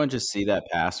 did anyone just see that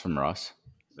pass from Russ?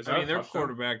 I mean, their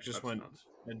quarterback just went.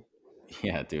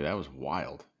 Yeah, dude, that was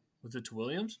wild. Was it to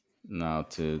Williams? No,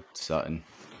 to Sutton.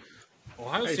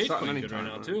 Ohio State's playing good right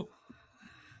now too.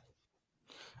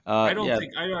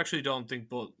 I actually don't think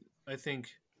both. I think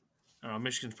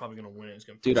Michigan's probably going to win.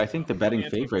 Dude, I think the betting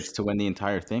favorites to win the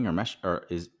entire thing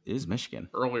is Michigan.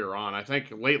 Earlier on, I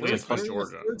think lately it's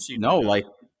Georgia. No, like.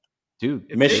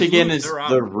 Dude, Michigan is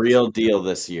the real deal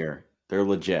this year. They're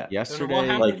legit. Yesterday, what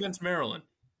happened against Maryland?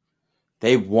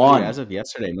 They won. Dude, as of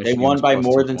yesterday, Michigan they won by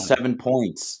more than 7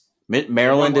 points.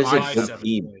 Maryland is a good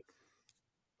team.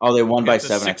 Oh, they won by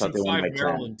 7. I thought they won by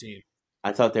 10.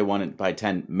 I thought they won it by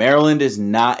 10. Maryland is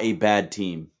not a bad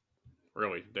team.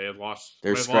 Really, they have lost.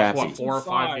 They're They've scrappy. lost what 4 or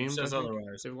 5 games? Says I think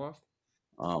otherwise. they've lost.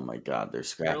 Oh my God, they're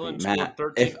scrappy, Maryland scored Matt.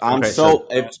 13 If I'm Okay,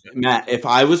 if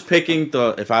I was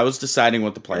if I was deciding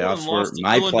what the Maryland playoffs were, lost to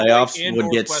my Illinois playoffs and would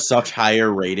get Northwestern. such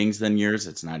higher ratings than yours.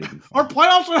 It's not even Our funny.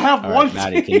 playoffs would have All one right,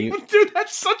 Maddie, team. can you- Dude,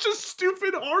 that's such a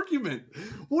stupid argument.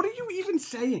 What are you even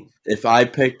saying? If I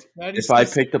picked Maddie if I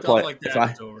says picked the stuff play, like if that,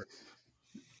 I it's over.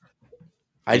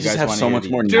 I You just guys have wanna so hear much the-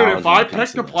 more Dude, knowledge. if when I it comes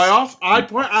picked to the this. playoffs, I'd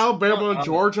put Alabama and Uh-uh.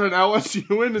 Georgia and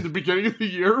LSU in the beginning of the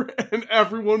year, and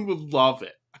everyone would love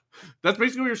it. That's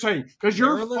basically what you're saying, because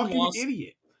you're a Maryland fucking lost-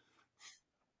 idiot.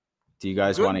 Do you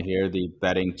guys Good. want to hear the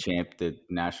the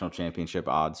national championship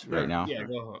odds right now? Yeah,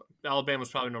 go ahead.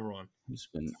 Alabama's probably number one. It's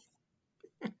been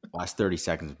last 30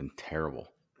 seconds have been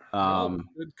terrible.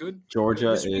 Good. Georgia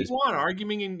This is what is you want,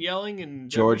 arguing and yelling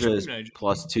and Georgia is screaming at you.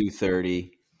 plus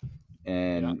 230,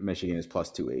 and Yeah. Michigan is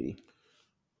plus 280.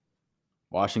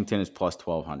 Washington is plus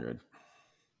 1200.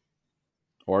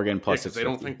 Oregon plus Because they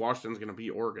don't think Washington's going to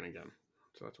beat Oregon again,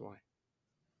 so that's why.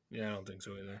 Yeah, I don't think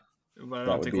so either. But I That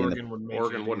don't would think be in the- Oregon would make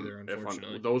Oregon it wouldn't. either, If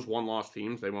unfortunately. those one-loss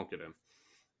teams, they won't get in.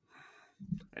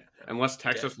 Unless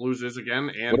Texas loses again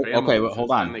and What- Bama okay, but loses,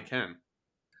 hold on. then they can.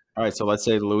 All right, so let's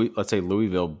say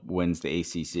Louisville wins the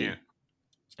ACC, Can't.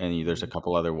 and there's a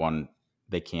couple other one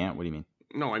they can't. What do you mean?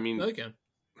 No, I mean, No, they can.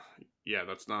 yeah,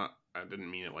 that's not. I didn't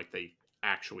mean it like they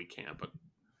actually can't, but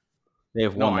They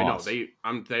have no, one I know loss.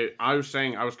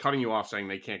 I was cutting you off saying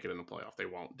they can't get in the playoff. They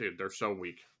won't, dude. They're so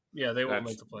weak. Yeah, they won't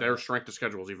make the Their playoffs. strength of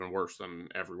schedule is even worse than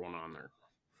everyone on there,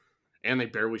 and they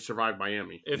barely survived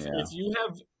Miami. If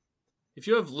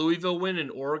you have Louisville win and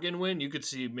Oregon win, you could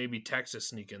see maybe Texas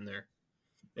sneak in there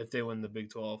if they win the Big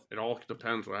 12. It all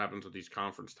depends what happens with these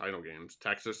conference title games.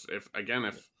 Texas, if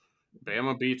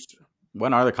Bama beats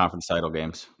When are the conference title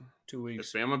games? 2 if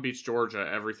weeks. Bama beats Georgia,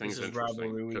 everything's This is interesting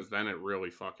rivalry week. because then it really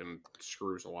fucking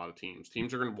screws a lot of teams.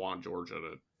 Teams are going to want Georgia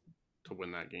to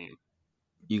win that game.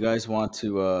 You guys want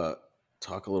to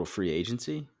talk a little free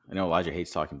agency? I know Elijah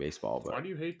hates talking baseball, but Why do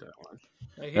you hate that, Lodge?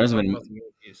 I hate There hasn't talking been- about the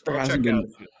Yankees. there I'll hasn't check been- out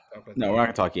if you talk about the no, we're not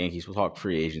Yankees. gonna talk Yankees. We'll talk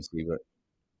free agency, but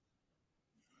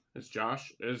Is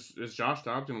Josh Dobbs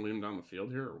going to lead him down the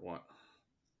field here or what?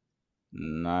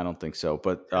 no, I don't think so.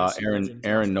 But Tennessee legend,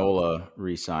 Aaron Josh Nola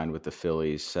re-signed with the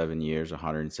Phillies, 7 years,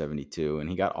 172, and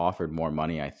he got offered more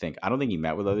money. I don't think he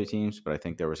met with other teams, but I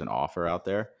think there was an offer out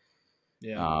there.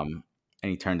 Yeah. And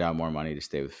he turned down more money to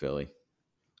stay with Philly.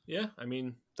 Yeah, I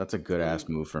mean, That's a good ass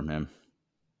move from him.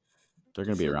 They're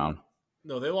gonna be around.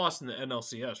 no, they lost in the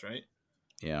NLCS, right?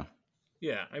 Yeah.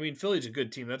 Yeah, I mean, Philly's a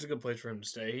good team. That's a good place for him to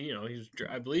stay.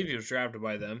 I believe he was drafted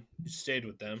by them. He stayed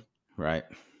with them. Right.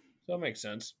 So that makes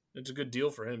sense. It's a good deal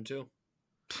for him, too.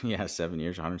 Yeah, 7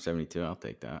 years, 172. I'll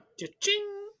take that. Cha-ching!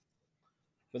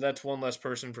 But that's one less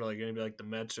person for maybe the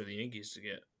Mets or the Yankees to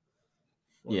get.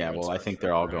 Or the Yeah, Red well, I Sox, think right?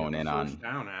 they're all going in on First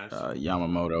down, ass.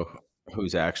 Yamamoto,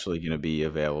 who's actually going to be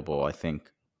available, I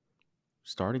think,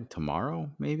 starting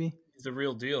tomorrow, maybe? He's the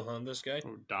real deal, huh, this guy?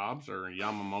 Oh, Dobbs or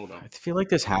Yamamoto? I feel like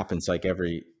this happens like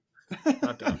every...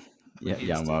 Not Dobbs. Yeah, He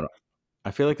is Yamamoto.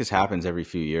 I feel like this happens every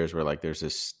few years where there's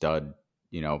this stud,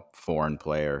 foreign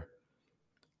player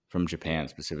from Japan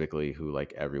specifically who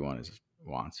everyone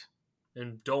wants.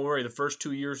 And don't worry, the first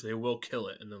 2 years they will kill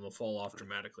it, and then they'll fall off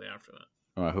dramatically after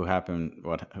that. Who happened?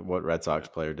 What Red Sox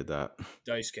player did that?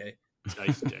 Dice K.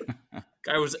 Nice dick.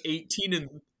 Guy was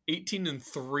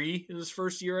 18-3 in his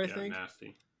first year, I Yeah, think.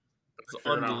 nasty. It's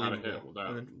Figured out how to unbelievable. hit with that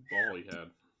And then ball he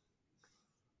had.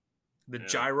 the Yeah.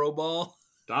 gyro ball.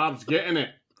 Dobbs getting it.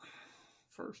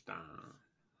 First down.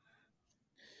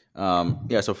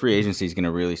 Yeah, so free agency is going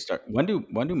to really start. When do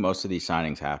most of these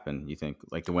signings happen? You think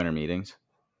the winter meetings?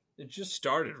 It just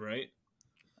started, right?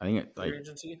 I think it Free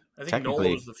agency. I think technically-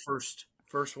 Nola was the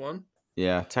first one.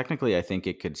 yeah. Technically, I think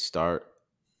it could start.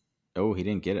 Oh, he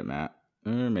didn't get it, Matt.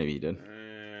 Maybe he did.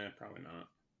 Probably not.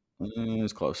 It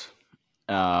was close.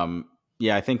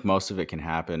 Yeah, I think most of it can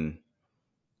happen.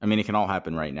 I mean, it can all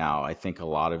happen right now. I think a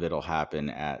lot of it will happen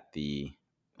at the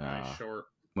Nice short.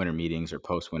 winter meetings or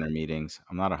post-winter meetings.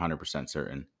 I'm not 100%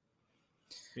 certain.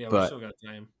 Yeah, we But- still got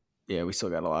time. Yeah, we still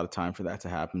got a lot of time for that to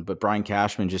happen. But Brian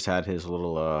Cashman just had his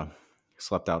little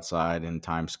slept outside in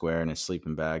Times Square in his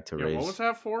sleeping bag to Yeah, what was raise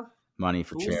that for? money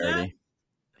for Who was charity.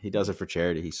 He does it for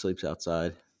charity. He sleeps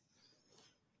outside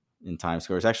in Times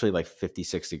Square. It's actually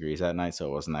 56 degrees that night, so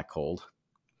it wasn't that cold.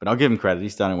 But I'll give him credit.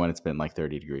 He's done it when it's been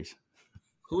 30 degrees.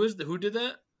 Who did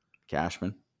that?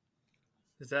 Cashman.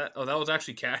 That was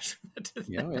actually Cash. that did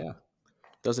Yeah, that. yeah.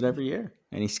 Does it every year.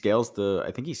 And he scales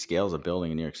I think he scales a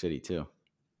building in New York City too.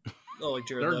 Oh, like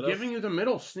Jared They're Leto. giving you the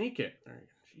middle. Sneak it.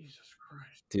 Jesus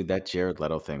Christ. Dude, that Jared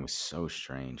Leto thing was so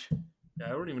strange. Yeah, I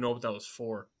don't even know what that was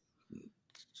for.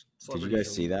 Did you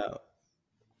guys see that?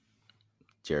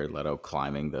 Jared Leto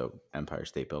climbing the Empire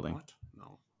State Building. What?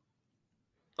 No.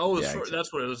 Oh,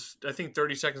 that's what it was. I think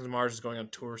 30 Seconds to Mars is going on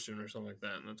tour soon or something like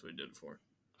that, and that's what he did it for.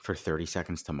 For 30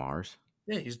 Seconds to Mars?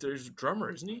 Yeah, there's a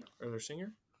drummer, isn't he? Or their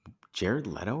singer? Jared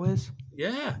Leto is?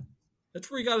 Yeah. That's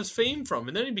where he got his fame from,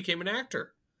 and then he became an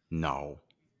actor. No.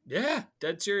 Yeah,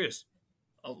 dead serious.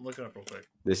 I'll look it up real quick.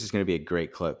 This is going to be a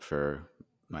great clip for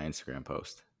my Instagram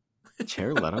post.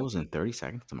 Jared Leto was in 30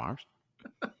 Seconds to Mars?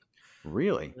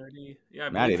 Really? 30, yeah,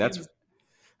 Maddie,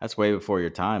 that's way before your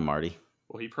time, Marty.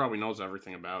 Well, he probably knows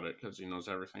everything about it because he knows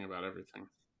everything about everything.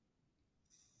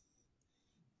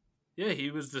 Yeah,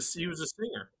 he was the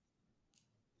singer.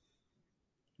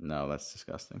 No, that's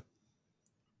disgusting.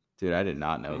 Dude, I did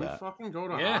not know that. Fucking go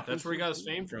to yeah, that's where he got his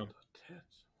fame from.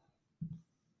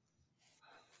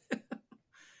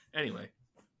 Anyway.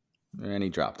 And he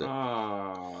dropped it.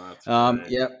 Oh,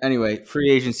 that's yeah. Anyway, free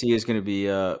agency is going to be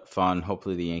fun.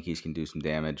 Hopefully, the Yankees can do some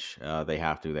damage. They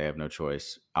have to. They have no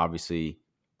choice. Obviously,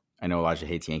 I know Elijah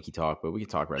hates Yankee talk, but we can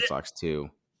talk Red Sox too,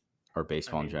 or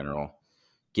baseball in general.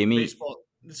 Give me baseball.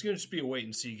 It's going to just be a wait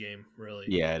and see game, really.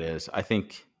 Yeah, it is.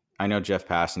 I know Jeff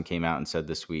Passan came out and said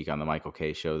this week on the Michael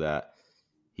Kay show that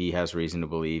he has reason to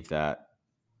believe that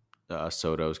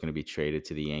Soto is going to be traded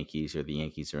to the Yankees, or the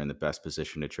Yankees are in the best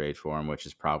position to trade for him, which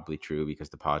is probably true because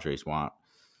the Padres want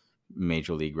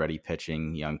major league ready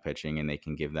pitching, young pitching, and they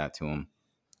can give that to him.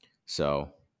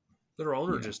 So their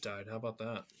owner just died. How about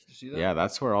that? Did you see that? Yeah,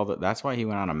 that's why he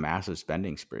went on a massive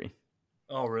spending spree.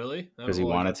 Oh, really? Because he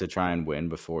wanted to try and win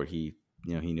before he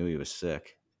knew he was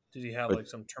sick. Did he have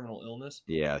some terminal illness?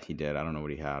 Yeah, he did. I don't know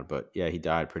what he had, but yeah, he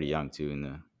died pretty young too. I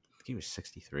think he was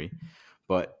 63.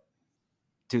 But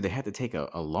dude, they had to take a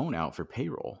loan out for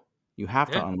payroll. You have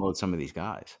to unload some of these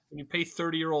guys. When you pay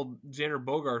 30-year-old Xander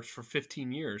Bogaerts for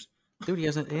 15 years, dude,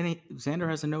 Xander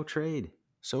has a no trade.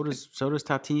 So does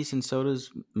Tatis, and so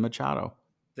does Machado.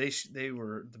 They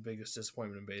were the biggest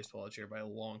disappointment in baseball this year by a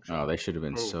long shot. Oh, they should have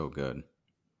been so good.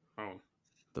 Oh,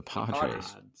 the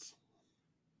Padres.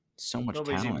 So much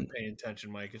Nobody's talent. even paying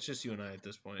attention, Mike. It's just you and I at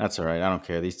this point. That's all right. I don't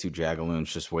care. These two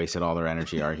jagaloons just wasted all their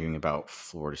energy arguing about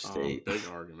Florida State. Big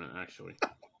argument, actually.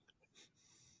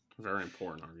 Very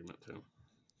important argument, too.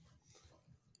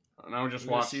 Now we just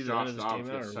watched Josh Dobbs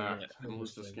get sacked and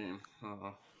lose this game.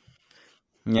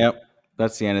 Yep.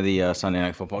 That's the end of the Sunday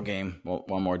Night Football game. Well,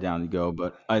 one more down to go,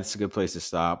 but it's a good place to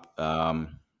stop.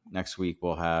 Next week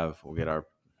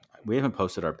we haven't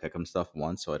posted our pick'em stuff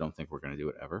once, so I don't think we're going to do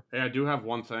it ever. Hey, I do have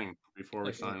one thing before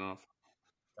we sign off.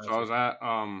 So I was at,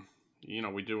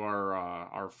 we do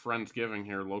our Friendsgiving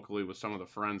here locally with some of the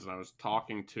friends, and I was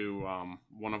talking to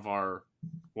one of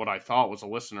what I thought was a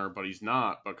listener, but he's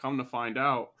not. But come to find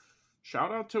out,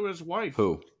 shout out to his wife.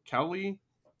 Who? Kelly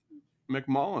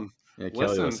McMullen. Yeah,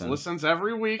 Kelly listens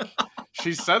every week.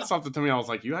 She said something to me. I was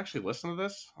like, "You actually listen to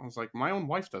this?" I was like, "My own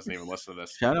wife doesn't even listen to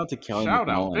this." Shout out to Kelly. Shout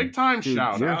McMullen. out, big time Dude,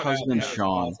 shout. Your out. husband,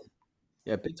 Sean.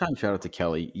 Yeah, big time shout out to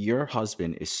Kelly. Your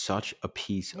husband is such a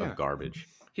piece of garbage.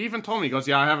 He even told me, he goes,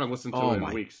 "Yeah, I haven't listened to it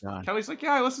in weeks." God. Kelly's like,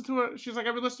 "Yeah, I listened to it." She's like,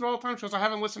 "I've been listening all the time." She goes, "I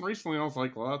haven't listened recently." And I was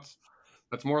like, "Well,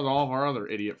 that's more than all of our other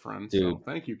idiot friends." Dude. So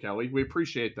thank you, Kelly. We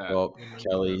appreciate that. Well,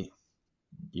 Kelly,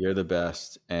 you're the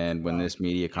best. And when this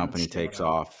media company takes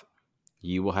off,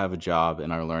 you will have a job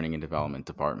in our learning and development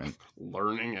department.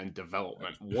 Learning and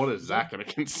development. What is that going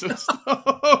to consist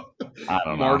of? I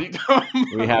don't Marty, know.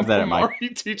 We have that at Marty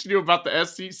teaching you about the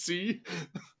SEC.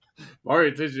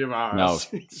 Marty teaching you about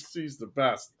SEC's the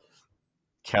best.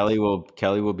 Kelly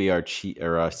will be our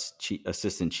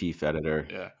assistant chief editor.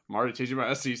 Yeah, Marty teaching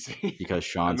about SEC because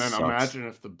Sean. And then sucks. Imagine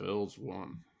if the Bills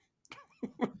won.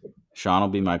 Sean will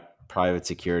be my private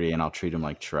security, and I'll treat him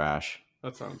like trash.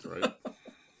 That sounds right.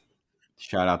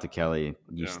 Shout out to Kelly.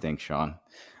 You stink, Sean.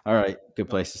 All right, good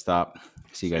place to stop.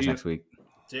 See you guys next week.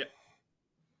 See ya.